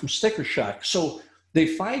losing them from sticker shock. So they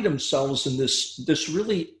find themselves in this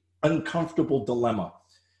really uncomfortable dilemma.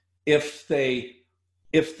 If they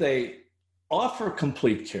offer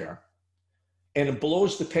complete care and it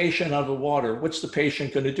blows the patient out of the water, what's the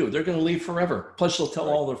patient going to do? They're going to leave forever. Plus, they'll tell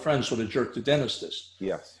all their friends what a jerk the dentist is.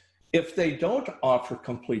 Yes. If they don't offer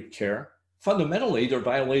complete care, fundamentally, they're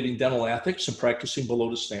violating dental ethics and practicing below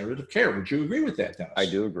the standard of care. Would you agree with that, Dennis? I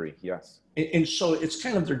do agree, yes. And so it's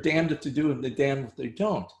kind of they're damned if they do and they're damned if they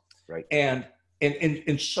don't. Right. And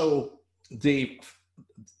so the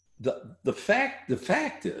fact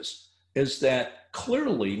is that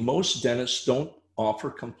clearly most dentists don't offer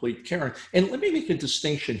complete care. And let me make a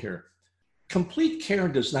distinction here. Complete care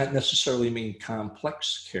does not necessarily mean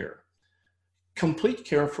complex care. Complete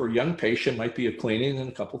care for a young patient might be a cleaning and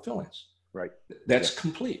a couple fillings. Right. That's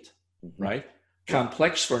complete, Mm-hmm. right?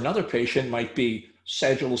 Complex for another patient might be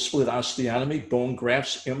sagittal split osteotomy, bone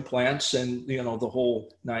grafts, implants, and the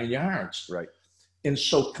whole 9 yards. Right. And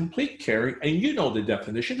so complete care, and the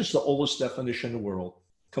definition, it's the oldest definition in the world.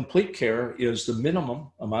 Complete care is the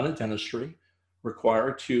minimum amount of dentistry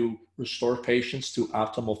required to restore patients to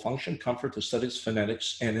optimal function, comfort, aesthetics,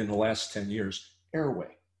 phonetics, and in the last 10 years, airway.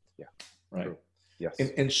 Yeah. Right. True. Yes.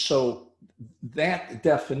 And so that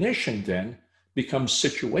definition then becomes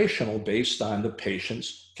situational based on the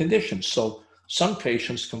patient's condition. So some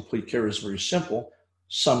patients' complete care is very simple,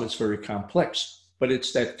 some it's very complex, but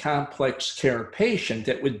it's that complex care patient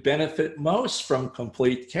that would benefit most from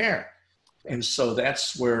complete care. And so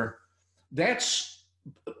that's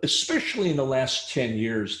especially in the last 10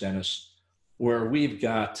 years, Dennis, where we've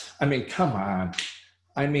got, come on.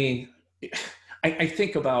 I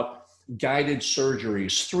think about guided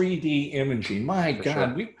surgeries, 3D imaging. My For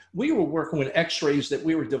God, sure. we were working with x-rays that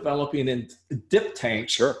we were developing in dip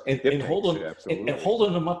tanks. Sure. And holding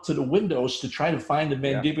them up to the windows to try to find the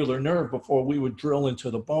mandibular nerve before we would drill into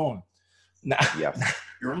the bone. Now, yes.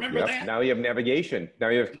 You remember that? Now you have navigation. Now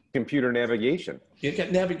you have computer navigation. You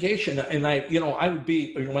get navigation. And I would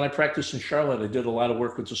be, when I practiced in Charlotte, I did a lot of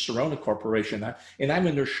work with the Sirona Corporation, and I'm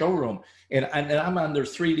in their showroom and I'm on their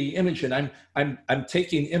 3D image, and I'm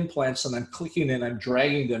taking implants and I'm clicking and I'm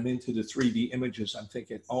dragging them into the 3D images. I'm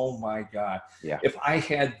thinking, oh my God, if I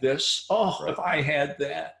had this, if I had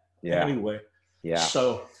that. Yeah. Anyway. Yeah.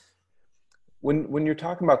 So when you're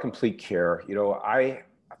talking about complete care,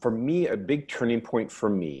 for me, a big turning point for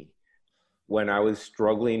me when I was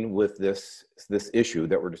struggling with this issue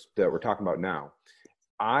that we're talking about now,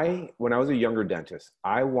 when I was a younger dentist,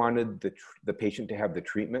 I wanted the patient to have the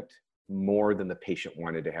treatment more than the patient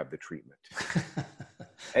wanted to have the treatment.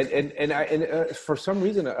 and for some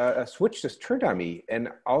reason, a switch just turned on me, and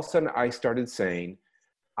all of a sudden I started saying,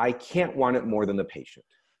 I can't want it more than the patient.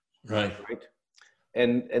 Right.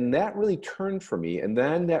 And that really turned for me, and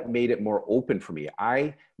then that made it more open for me.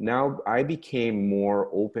 I became more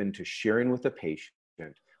open to sharing with the patient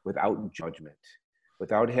without judgment,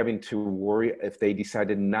 without having to worry if they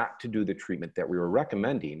decided not to do the treatment that we were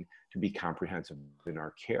recommending to be comprehensive in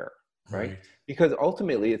our care, right? Because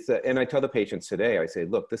ultimately and I tell the patients today, I say,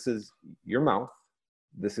 look, this is your mouth,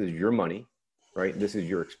 this is your money, right? This is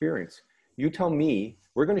your experience. You tell me,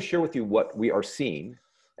 we're going to share with you what we are seeing,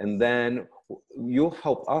 and then you'll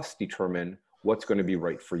help us determine what's going to be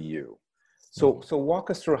right for you. So walk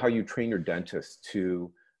us through how you train your dentist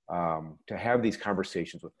to have these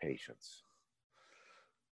conversations with patients.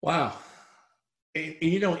 Wow.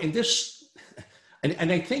 You know, in this,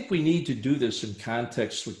 and I think we need to do this in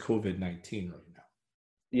context with COVID-19 right now.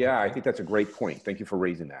 Yeah, I think that's a great point. Thank you for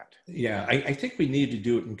raising that. Yeah, I think we need to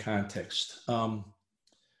do it in context.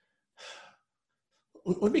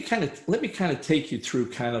 Let me kind of take you through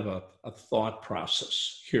kind of a thought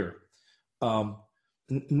process here.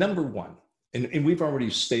 Number one, and we've already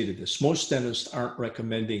stated this, most dentists aren't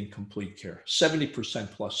recommending complete care.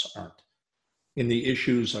 70% plus aren't. And the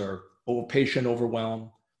issues are patient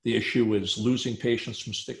overwhelm. The issue is losing patients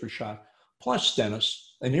from sticker shock. Plus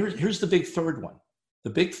dentists, and here's the big third one. The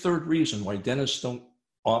big third reason why dentists don't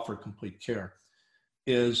offer complete care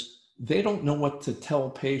is they don't know what to tell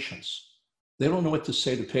patients. They don't know what to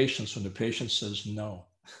say to patients when the patient says no.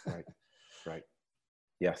 Right.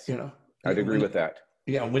 Yes. You know, I'd agree with that.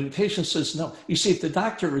 Yeah, when the patient says no, you see, if the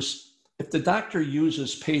doctor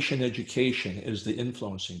uses patient education as the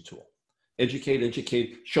influencing tool,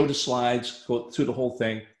 educate, show the slides, go through the whole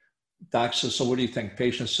thing. Doc says, so what do you think?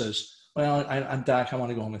 Patient says, well, I'm doc, I want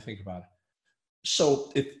to go home and think about it.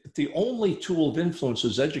 So if the only tool of influence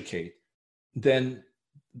is educate, then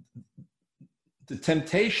the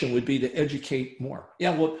temptation would be to educate more.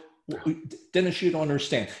 Yeah, well, Dennis, you don't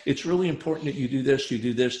understand. It's really important that you do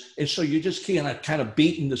this. And so you just kind of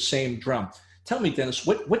beating the same drum. Tell me, Dennis,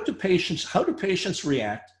 how do patients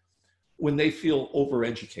react when they feel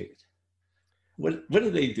overeducated? What do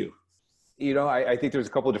they do? You know, I think there's a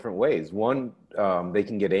couple of different ways. One, they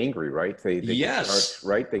can get angry, right? They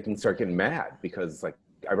can start getting mad because, like,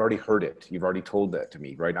 I've already heard it. You've already told that to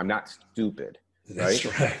me, right? I'm not stupid, right? That's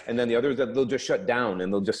right. And then the other is that they'll just shut down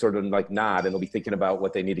and they'll just sort of like nod, and they'll be thinking about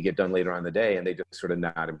what they need to get done later on in the day, and they just sort of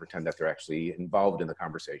nod and pretend that they're actually involved in the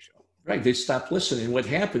conversation. Right. They stop listening. What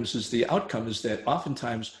happens is the outcome is that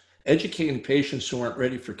oftentimes educating patients who aren't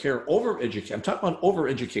ready for care, I'm talking about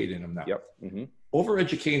overeducating them now. Yep. Mm-hmm.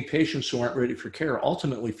 Overeducating patients who aren't ready for care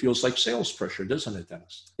ultimately feels like sales pressure, doesn't it,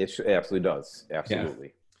 Dennis? It absolutely does. Absolutely.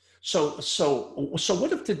 Yeah. So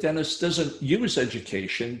what if the dentist doesn't use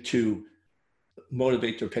education to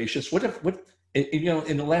motivate their patients? What you know,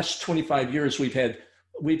 in the last 25 years, we've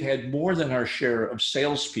had more than our share of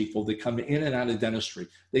salespeople that come in and out of dentistry.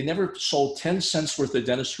 They never sold 10 cents worth of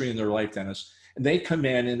dentistry in their life, Dennis. And they come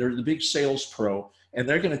in and they're the big sales pro, and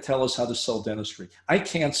they're going to tell us how to sell dentistry. I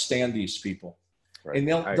can't stand these people. Right. And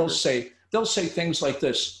they'll say things like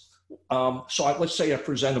this. Let's say I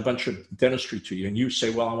present a bunch of dentistry to you, and you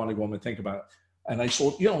say, well, I want to go home and think about it. And I say,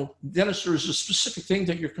 well, you know, dentistry is a specific thing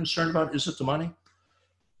that you're concerned about. Is it the money?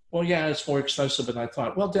 Well, yeah, it's more expensive than I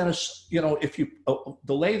thought. Well, Dennis, you know, if you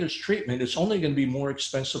delay this treatment, it's only going to be more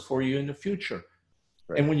expensive for you in the future.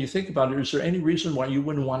 Right. And when you think about it, is there any reason why you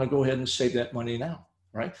wouldn't want to go ahead and save that money now?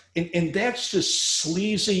 Right. And that's just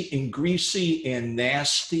sleazy and greasy and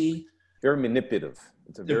nasty. Very manipulative.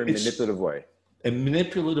 It's a very manipulative way. A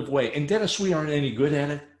manipulative way. And Dennis, we aren't any good at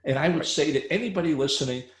it. And I would say to anybody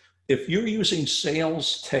listening, if you're using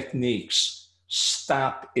sales techniques,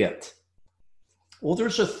 stop it. Well,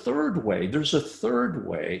 there's a third way. There's a third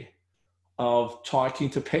way of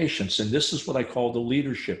talking to patients. And this is what I call the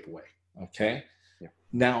leadership way. Okay. Yeah.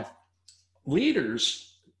 Now,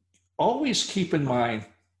 leaders always keep in mind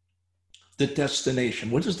the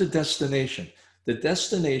destination. What is the destination? The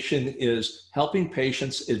destination is helping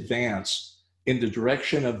patients advance in the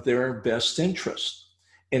direction of their best interest.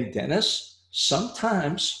 And Dennis,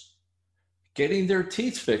 sometimes getting their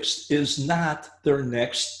teeth fixed is not their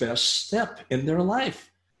next best step in their life.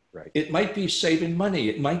 Right. It might be saving money.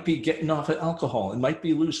 It might be getting off of alcohol. It might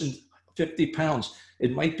be losing 50 pounds.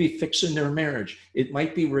 It might be fixing their marriage. It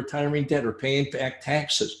might be retiring debt or paying back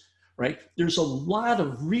taxes, right? There's a lot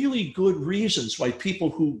of really good reasons why people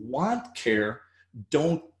who want care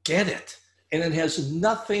don't get it. And it has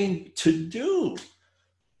nothing to do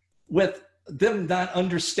with them not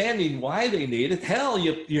understanding why they need it. Hell,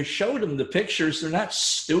 you showed them the pictures. They're not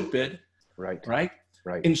stupid. Right. Right.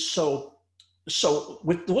 Right. And so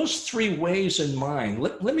with those three ways in mind,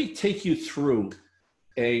 let me take you through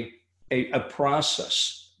a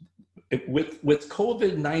process with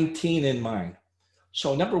COVID-19 in mind.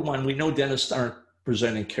 So number one, we know dentists aren't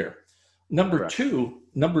presenting care. Number two,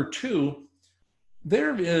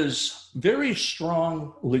 there is very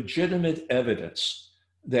strong, legitimate evidence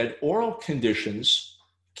that oral conditions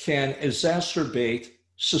can exacerbate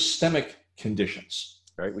systemic conditions.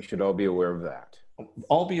 Right. We should all be aware of that.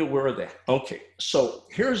 I'll be aware of that. Okay, so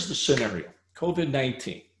here's the scenario,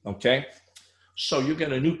 COVID-19, okay? So you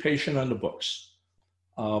get a new patient on the books.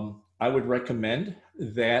 I would recommend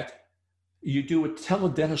that you do a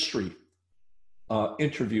teledentistry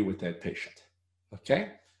interview with that patient,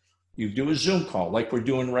 okay? You do a Zoom call like we're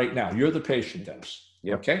doing right now. You're the patient, Dennis,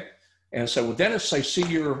 okay? And so, well, Dennis, I see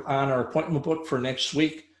you're on our appointment book for next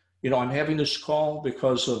week. I'm having this call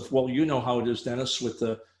because of, well, you know how it is, Dennis, with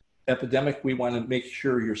the epidemic. We want to make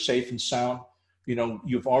sure you're safe and sound.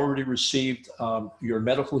 You've already received your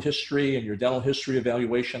medical history and your dental history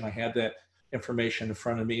evaluation. I have that information in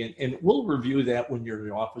front of me, and we'll review that when you're in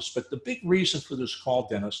the office. But the big reason for this call,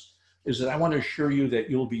 Dennis, is that I want to assure you that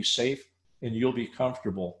you'll be safe and you'll be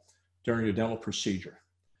comfortable during your dental procedure.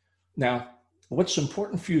 Now, what's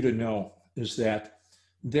important for you to know is that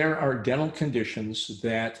there are dental conditions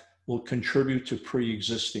that will contribute to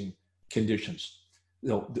pre-existing conditions.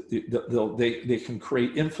 They can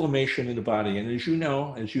create inflammation in the body. And as you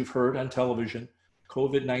know, as you've heard on television,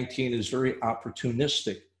 COVID-19 is very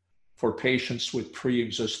opportunistic for patients with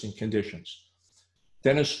pre-existing conditions.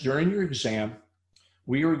 Dennis, during your exam,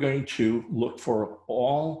 we are going to look for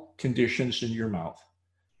all conditions in your mouth.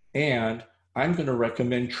 And I'm going to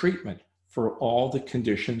recommend treatment for all the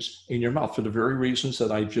conditions in your mouth for the very reasons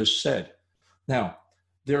that I just said. Now,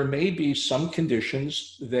 there may be some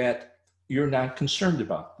conditions that you're not concerned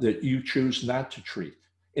about, that you choose not to treat,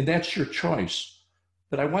 and that's your choice.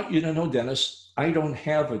 But I want you to know, Dennis, I don't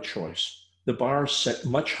have a choice. The bar is set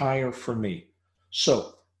much higher for me.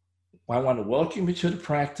 So I want to welcome you to the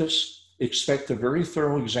practice. Expect a very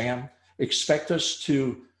thorough exam. Expect us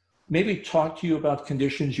to maybe talk to you about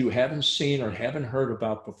conditions you haven't seen or haven't heard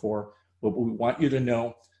about before, but we want you to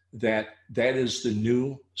know that that is the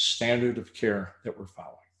new standard of care that we're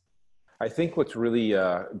following. I think what's really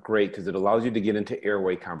great, because it allows you to get into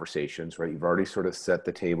airway conversations, right? You've already sort of set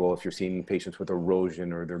the table if you're seeing patients with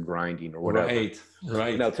erosion or they're grinding or whatever.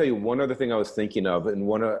 Right. And I'll tell you one other thing I was thinking of, and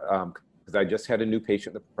because I just had a new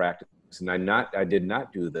patient in the practice, and I did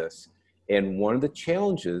not do this. And one of the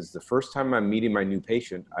challenges, the first time I'm meeting my new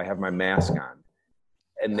patient, I have my mask on,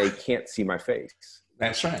 and they can't see my face.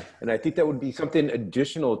 That's right. And I think that would be something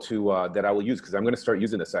additional to that I will use, because I'm going to start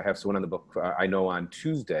using this. I have someone on the book I know on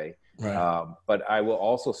Tuesday. Right. But I will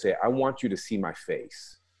also say, I want you to see my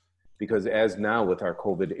face, because as now with our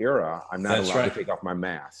COVID era, I'm not allowed to take off my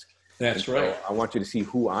mask. That's right. So I want you to see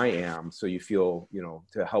who I am, so you feel,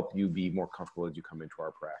 to help you be more comfortable as you come into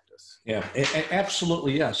our practice. Yeah,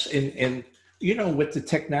 absolutely, yes. And with the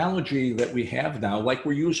technology that we have now, like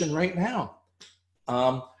we're using right now,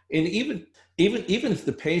 and even if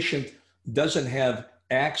the patient doesn't have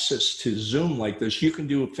access to Zoom like this, you can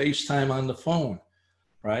do a FaceTime on the phone,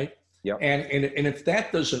 right? Yeah. And if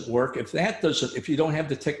that doesn't work, if you don't have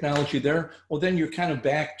the technology there, well, then you're kind of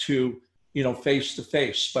back to, face to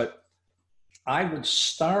face. But I would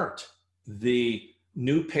start the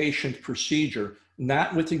new patient procedure,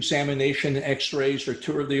 not with examination, x-rays, or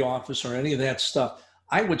tour of the office or any of that stuff.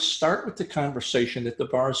 I would start with the conversation that the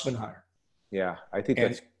bar's been higher. Yeah, I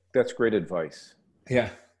think that's great advice. Yeah,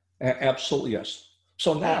 absolutely, yes.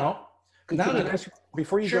 So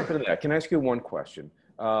before you jump into that, can I ask you one question?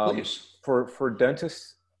 Please. For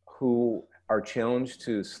dentists who are challenged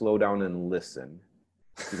to slow down and listen,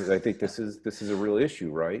 because I think this is a real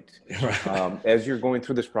issue, right? Right. As you're going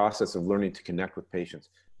through this process of learning to connect with patients,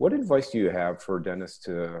 what advice do you have for dentists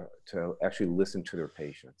to actually listen to their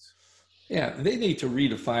patients? Yeah, they need to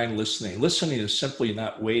redefine listening. Listening is simply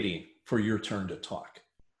not waiting for your turn to talk.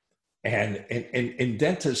 And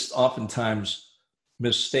dentists oftentimes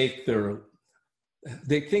mistake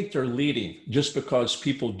they think they're leading just because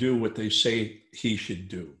people do what they say he should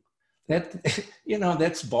do.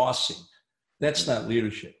 That's bossy. That's not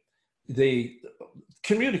leadership. The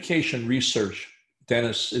communication research,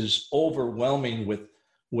 Dennis, is overwhelming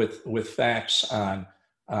with facts on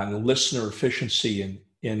listener efficiency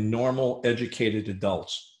in normal educated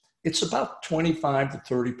adults. It's about 25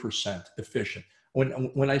 to 30% efficient.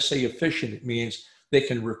 When I say efficient, it means they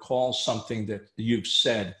can recall something that you've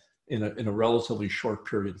said in a relatively short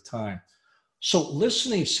period of time. So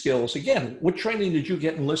listening skills, again, what training did you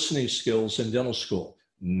get in listening skills in dental school?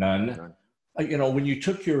 None. When you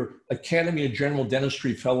took your Academy of General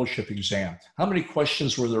Dentistry Fellowship exam, how many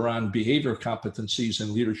questions were there on behavior competencies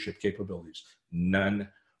and leadership capabilities? None,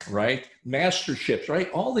 right? Masterships, right?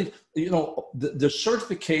 All the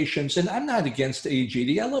certifications, and I'm not against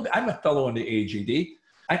AGD. I'm a fellow in the AGD.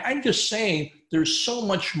 I'm just saying there's so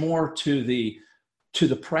much more to the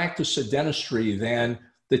practice of dentistry than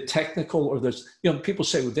the technical or this, people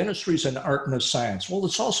say, well, dentistry is an art and a science. Well,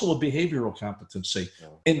 it's also a behavioral competency.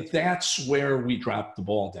 And that's where we drop the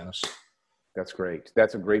ball, Dennis. That's great.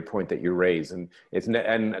 That's a great point that you raise. And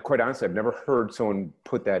and quite honestly, I've never heard someone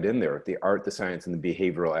put that in there, the art, the science, and the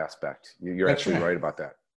behavioral aspect. You're absolutely right about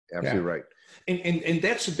that. Absolutely right. And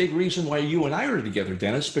that's a big reason why you and I are together,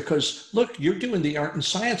 Dennis, because look, you're doing the art and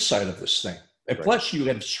science side of this thing. And plus you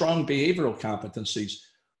have strong behavioral competencies.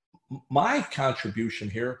 My contribution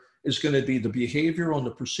here is going to be the behavioral and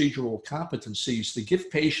the procedural competencies to give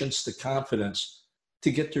patients the confidence to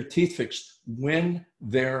get their teeth fixed when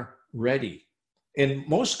they're ready. And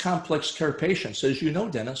most complex care patients, as you know,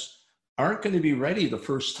 Dennis, aren't going to be ready the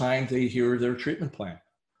first time they hear their treatment plan.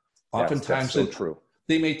 Oftentimes, that's so true.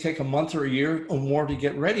 They may take a month or a year or more to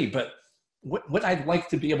get ready. But what I'd like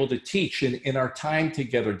to be able to teach in our time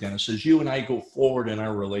together, Dennis, as you and I go forward in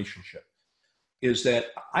our relationship, is that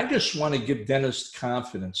I just want to give Dennis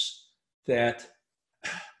confidence that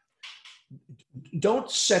don't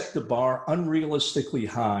set the bar unrealistically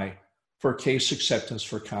high for case acceptance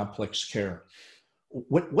for complex care.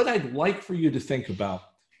 What I'd like for you to think about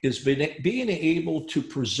is being able to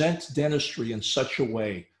present dentistry in such a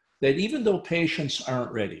way that even though patients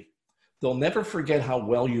aren't ready, they'll never forget how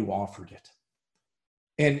well you offered it.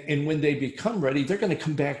 And when they become ready, they're going to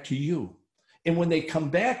come back to you. And when they come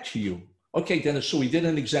back to you, okay, Dennis, so we did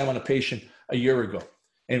an exam on a patient a year ago,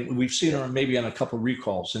 and we've seen her maybe on a couple of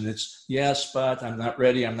recalls, and it's, yes, but I'm not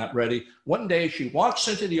ready, I'm not ready. One day she walks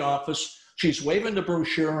into the office, she's waving the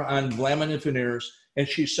brochure on laminate veneers, and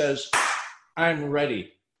she says, I'm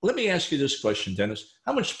ready. Let me ask you this question, Dennis.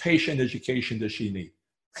 How much patient education does she need?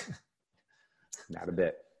 Not a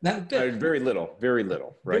bit. Not a bit. Very little,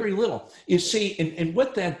 right? Very little. You see, and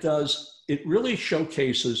what that does, it really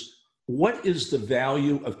showcases what is the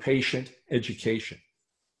value of patient education.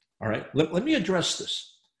 All right, let me address this.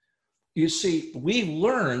 You see, we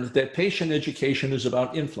learned that patient education is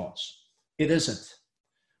about influence. It isn't.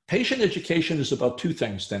 Patient education is about two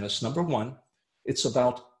things, Dennis. Number one, it's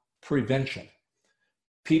about prevention.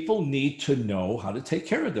 People need to know how to take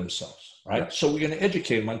care of themselves, right? Yeah. So we're going to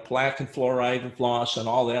educate them on plaque and fluoride and floss and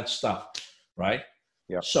all that stuff, right?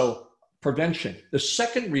 Yeah. So prevention. The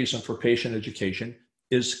second reason for patient education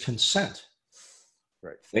is consent.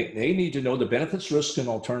 Right. They need to know the benefits, risks, and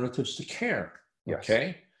alternatives to care. Yes.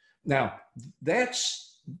 Okay. Now,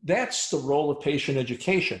 that's the role of patient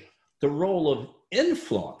education. The role of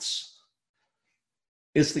influence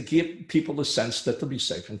is to give people a sense that they'll be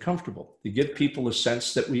safe and comfortable, to give people a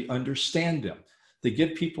sense that we understand them, to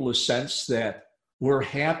give people a sense that we're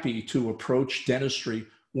happy to approach dentistry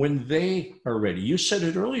when they are ready. You said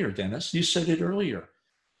it earlier, Dennis. You said it earlier,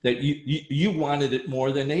 that you wanted it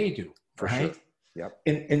more than they do, right? Sure. Yep.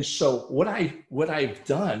 And so what I've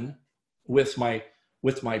done with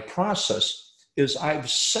my process is I've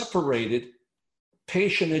separated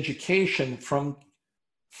patient education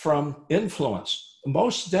from influence.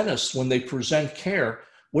 Most dentists, when they present care,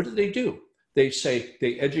 what do? They say,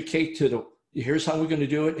 they educate here's how we're going to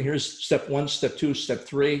do it. Here's step 1, step 2, step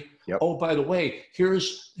 3. Yep. Oh, by the way,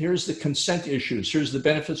 here's the consent issues. Here's the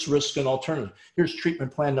benefits, risk, and alternatives. Here's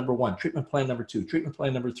treatment plan number 1, treatment plan number 2, treatment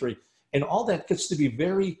plan number 3. And all that gets to be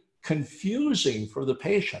very confusing for the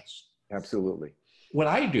patients. Absolutely. What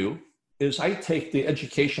I do is I take the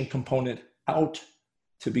education component out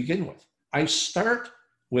to begin with. I start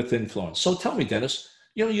with influence. So tell me, Dennis,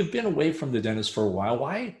 you've been away from the dentist for a while.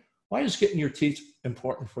 Why is getting your teeth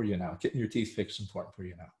important for you now? Getting your teeth fixed important for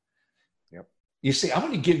you now? Yep. You see, I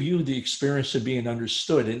want to give you the experience of being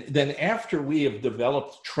understood. And then after we have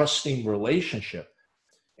developed trusting relationship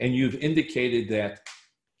and you've indicated that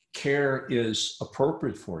care is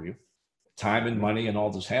appropriate for you, time and money and all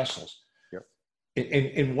those hassles. Yep.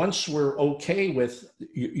 And once we're okay with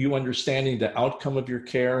you understanding the outcome of your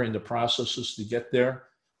care and the processes to get there,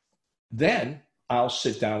 then I'll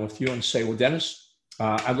sit down with you and say, well, Dennis,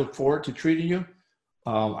 I look forward to treating you.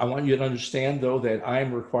 I want you to understand, though, that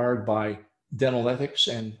I'm required by dental ethics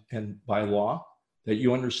and by law that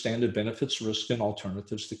you understand the benefits, risks, and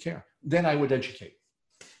alternatives to care. Then I would educate.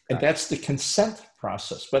 And that's the consent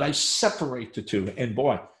process. But I separate the two. And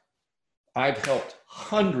boy, I've helped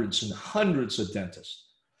hundreds and hundreds of dentists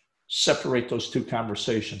separate those two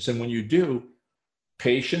conversations. And when you do,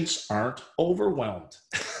 patients aren't overwhelmed.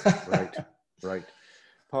 Right.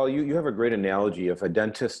 Paul, you have a great analogy. If a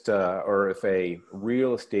dentist or if a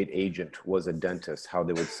real estate agent was a dentist, how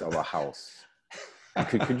they would sell a house.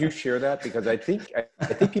 Could you share that? Because I think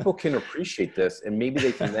people can appreciate this, and maybe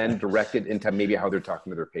they can then direct it into maybe how they're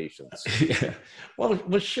talking to their patients. Yeah. Well,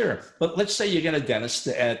 sure. But let's say you get a dentist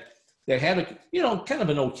that had a kind of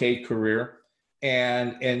an okay career,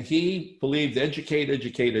 And he believed educate,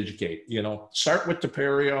 educate, educate. You know, start with the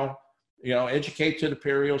perio, you know, educate to the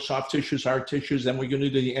perio, soft tissues, hard tissues, then we're going to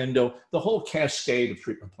do the endo, the whole cascade of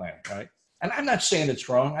treatment planning, right? And I'm not saying it's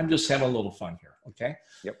wrong. I'm just having a little fun here, okay?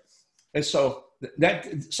 Yep. And so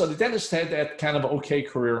so the dentist had that kind of okay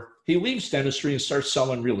career. He leaves dentistry and starts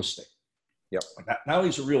selling real estate. Yep. Now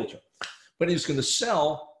he's a realtor, but he's going to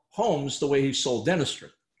sell homes the way he sold dentistry,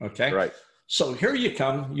 okay? Right. So here you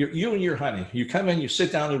come, you and your honey. You come in, you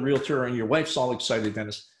sit down with a realtor, and your wife's all excited,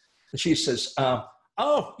 Dennis. And she says,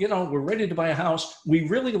 oh, you know, we're ready to buy a house. We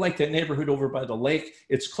really like that neighborhood over by the lake.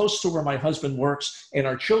 It's close to where my husband works, and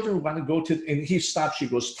our children want to go to, and he stops. She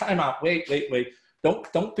goes, time out, wait.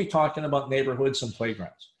 Don't be talking about neighborhoods and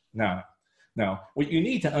playgrounds. No. What you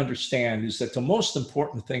need to understand is that the most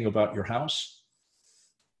important thing about your house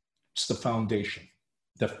is the foundation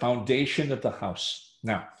of the house.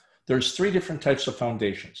 Now, there's 3 different types of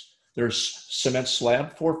foundations. There's cement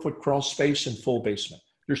slab, 4-foot crawl space, and full basement.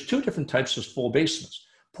 There's 2 different types of full basements,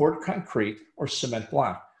 poured concrete or cement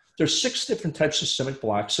block. There's 6 different types of cement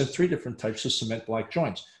blocks and 3 different types of cement block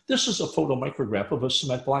joints. This is a photomicrograph of a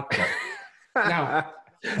cement block joint. Now,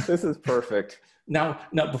 this is perfect. Now,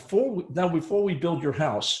 before we build your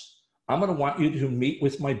house, I'm going to want you to meet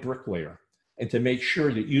with my bricklayer and to make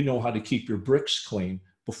sure that you know how to keep your bricks clean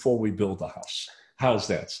before we build the house. How's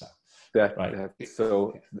that sound?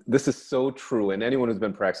 So this is so true. And anyone who's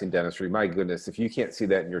been practicing dentistry, my goodness, if you can't see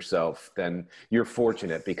that in yourself, then you're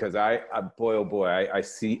fortunate, because I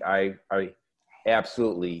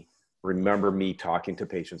absolutely remember me talking to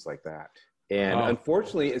patients like that. And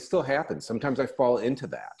unfortunately, it still happens. Sometimes I fall into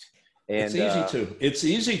that. And it's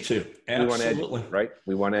easy to. Absolutely.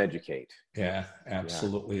 We want to educate. Yeah,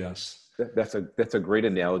 absolutely. Yeah. Yes. That's a great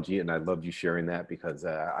analogy, and I loved you sharing that, because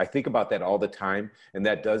I think about that all the time, and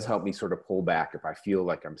that does help me sort of pull back if I feel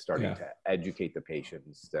like I'm starting to educate the patient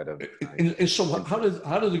instead of. And so, how do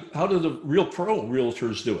the real pro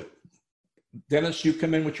realtors do it? Dennis, you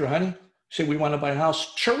come in with your honey, say we want to buy a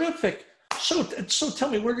house. Terrific. So tell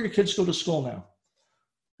me, where do your kids go to school now?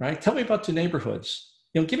 Right? Tell me about the neighborhoods.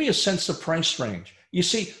 You know, give me a sense of price range. You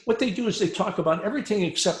see, what they do is they talk about everything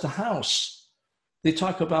except the house. They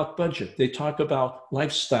talk about budget. They talk about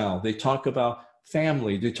lifestyle. They talk about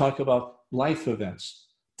family. They talk about life events.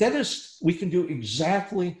 Dentists, we can do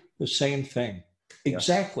exactly the same thing.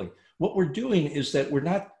 Exactly. Yeah. What we're doing is that we're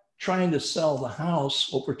not trying to sell the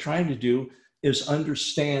house. What we're trying to do is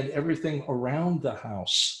understand everything around the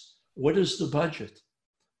house. What is the budget?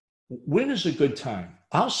 When is a good time?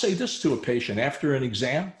 I'll say this to a patient after an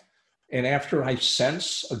exam, and after I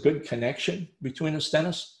sense a good connection between us,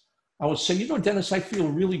 Dennis, I would say, you know, Dennis, I feel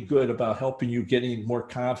really good about helping you getting more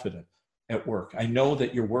confident at work. I know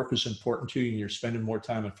that your work is important to you and you're spending more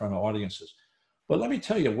time in front of audiences. But let me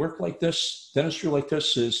tell you, work like this, dentistry like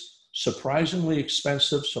this, is surprisingly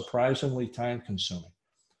expensive, surprisingly time consuming.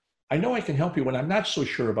 I know I can help you. When I'm not so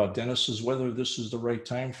sure about dentists is whether this is the right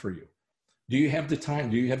time for you. Do you have the time?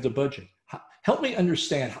 Do you have the budget? Help me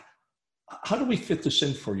understand, how do we fit this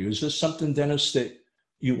in for you? Is this something, Dennis, that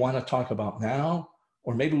you want to talk about now?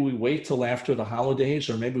 Or maybe we wait till after the holidays,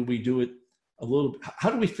 or maybe we do it a little. How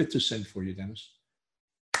do we fit this in for you, Dennis?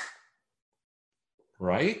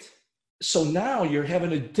 Right? So now you're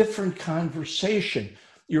having a different conversation.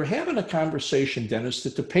 You're having a conversation, Dennis,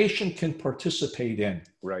 that the patient can participate in.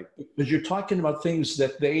 Right. Because you're talking about things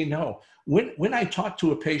that they know. When I talk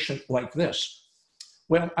to a patient like this,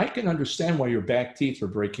 well, I can understand why your back teeth are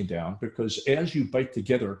breaking down, because as you bite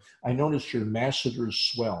together, I notice your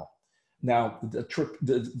masseters swell. Now, the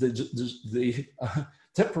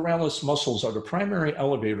temporalis muscles are the primary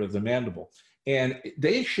elevator of the mandible, and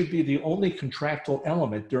they should be the only contractile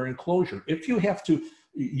element during closure. If you have to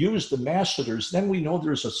use the masseters, then we know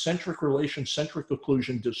there's a centric relation, centric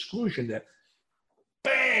occlusion, disclusion that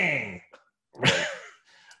bang!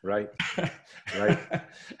 Right.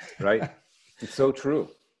 It's so true.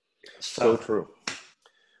 So true.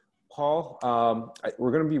 Paul,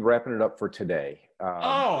 we're going to be wrapping it up for today.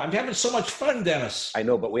 I'm having so much fun, Dennis. I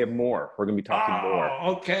know, but we have more. We're going to be talking more.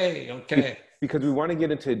 Okay. Because we want to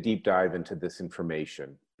get into a deep dive into this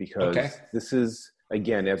information, because this is,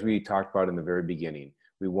 again, as we talked about in the very beginning,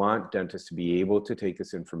 we want dentists to be able to take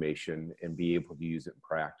this information and be able to use it in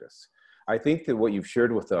practice. I think that what you've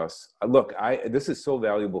shared with us, look, this is so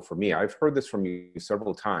valuable for me. I've heard this from you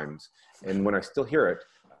several times, and when I still hear it,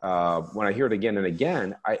 when I hear it again and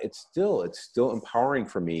again, it's still empowering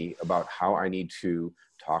for me about how I need to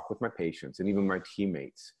talk with my patients and even my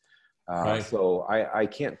teammates. So I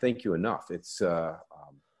can't thank you enough. It's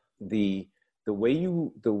the way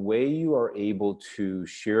you are able to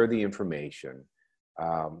share the information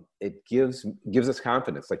it gives us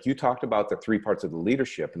confidence. Like you talked about the three parts of the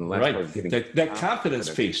leadership, and the last part is getting that confidence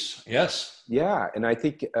piece. Yes. Yeah, and I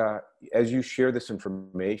think as you share this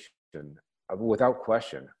information, without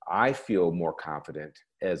question, I feel more confident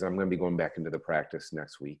as I'm going to be going back into the practice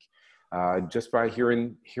next week, just by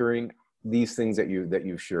hearing these things that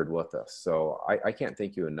you've shared with us. So I can't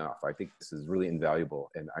thank you enough. I think this is really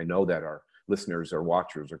invaluable, and I know that our listeners or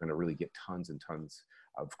watchers are going to really get tons and tons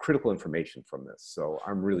of critical information from this. So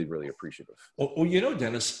I'm really, really appreciative. Well,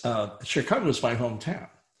 Dennis, Chicago is my hometown,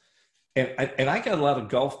 and I got a lot of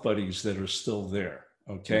golf buddies that are still there.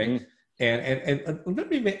 Okay. Mm-hmm. And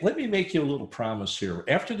let me make you a little promise here.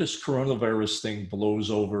 After this coronavirus thing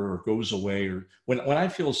blows over or goes away, or when I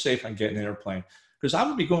feel safe on getting an airplane, because I'm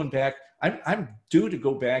going to be going back. I'm due to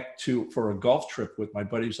go back for a golf trip with my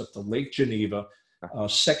buddies up to Lake Geneva,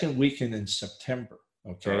 second weekend in September.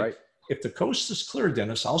 Okay. All right. If the coast is clear,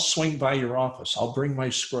 Dennis, I'll swing by your office. I'll bring my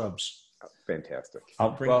scrubs. Fantastic.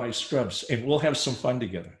 I'll bring my scrubs, and we'll have some fun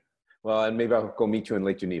together. Well, and maybe I'll go meet you in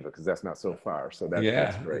Lake Geneva because that's not so far. So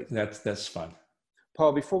that's great. That's fun.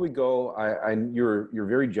 Paul, before we go, you're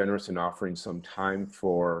very generous in offering some time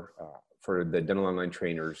for the Dental Online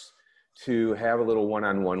trainers to have a little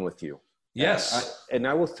one-on-one with you. Yes. And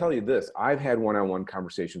I will tell you this, I've had one-on-one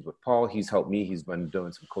conversations with Paul. He's helped me. He's been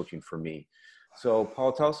doing some coaching for me. So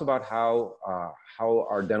Paul, tell us about how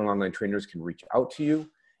our Dental Online trainers can reach out to you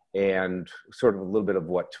and sort of a little bit of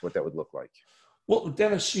what that would look like. Well,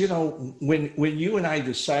 Dennis, when you and I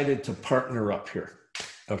decided to partner up here,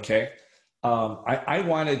 okay, I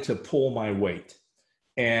wanted to pull my weight.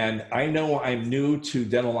 And I know I'm new to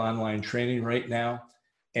Dental Online training right now.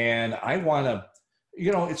 And I want to,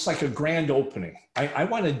 it's like a grand opening. I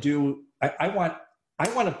want to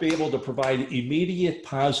be able to provide immediate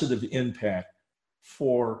positive impact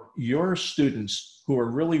for your students who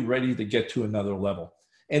are really ready to get to another level.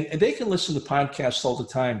 And they can listen to podcasts all the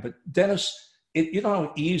time. But Dennis, you know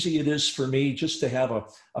how easy it is for me just to have a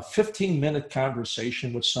 15-minute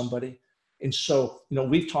conversation with somebody. And so,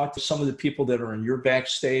 we've talked to some of the people that are in your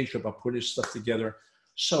backstage about putting stuff together.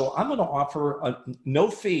 So I'm going to offer a no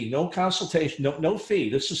fee, no consultation, no fee.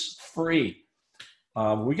 This is free.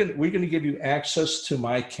 We're going to give you access to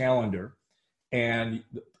my calendar, and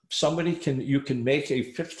you can make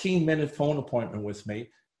a 15-minute phone appointment with me.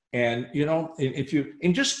 And,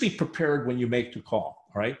 and just be prepared when you make the call.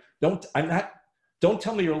 All right. Don't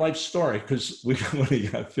tell me your life story because we only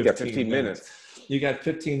got 15 minutes. You got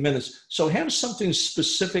 15 minutes. So have something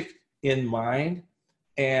specific in mind.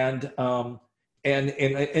 And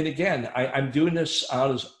again, I'm doing this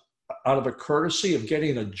out of a courtesy of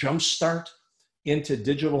getting a jump start into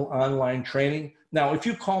digital online training. Now, if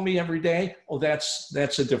you call me every day, that's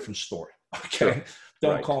a different story. Okay. Sure.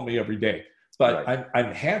 Don't call me every day. But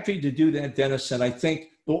I'm happy to do that, Dennis. And I think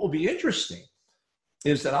what will be interesting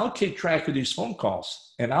is that I'll keep track of these phone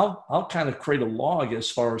calls, and I'll kind of create a log as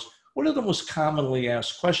far as what are the most commonly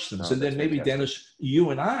asked questions. And then maybe, fantastic. Dennis, you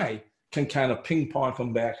and I can kind of ping pong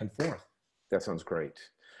them back and forth. That sounds great.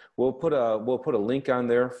 We'll put a link on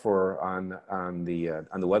there on the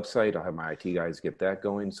website. I'll have my IT guys get that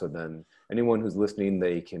going. So then anyone who's listening,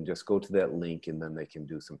 they can just go to that link, and then they can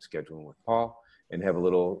do some scheduling with Paul and have a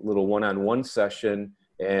little one-on-one session.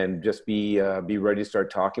 And just be ready to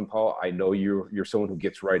start talking, Paul. I know you're someone who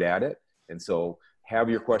gets right at it. And so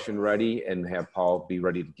have your question ready and have Paul be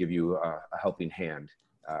ready to give you a helping hand.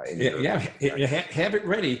 Have it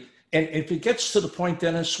ready. And if it gets to the point,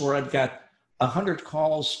 Dennis, where I've got 100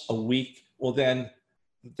 calls a week, well, then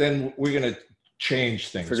we're going to change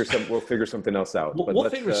things. We'll figure something else out.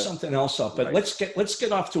 We'll figure something else out. But let's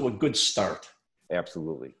get off to a good start.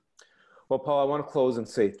 Absolutely. Well, Paul, I want to close and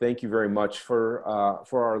say thank you very much for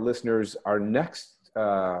our listeners. Our next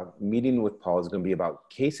meeting with Paul is going to be about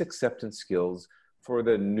case acceptance skills for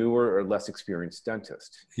the newer or less experienced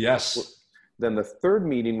dentist. Yes. Then the third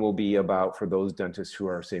meeting will be about for those dentists who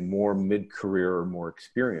are, say, more mid-career or more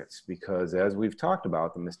experienced, because as we've talked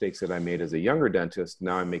about, the mistakes that I made as a younger dentist,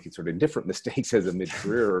 now I'm making sort of different mistakes as a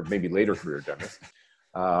mid-career or maybe later career dentist.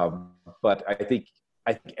 But I think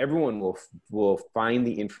everyone will find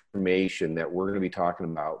the information that we're going to be talking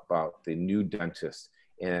about the new dentist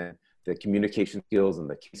and the communication skills and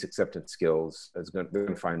the case acceptance skills. They're going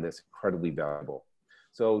to find this incredibly valuable.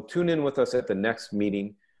 So tune in with us at the next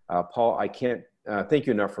meeting. Paul, I can't thank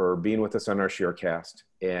you enough for being with us on our Sharecast,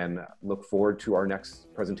 and look forward to our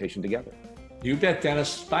next presentation together. You bet,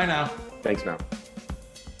 Dennis. Bye now. Thanks now.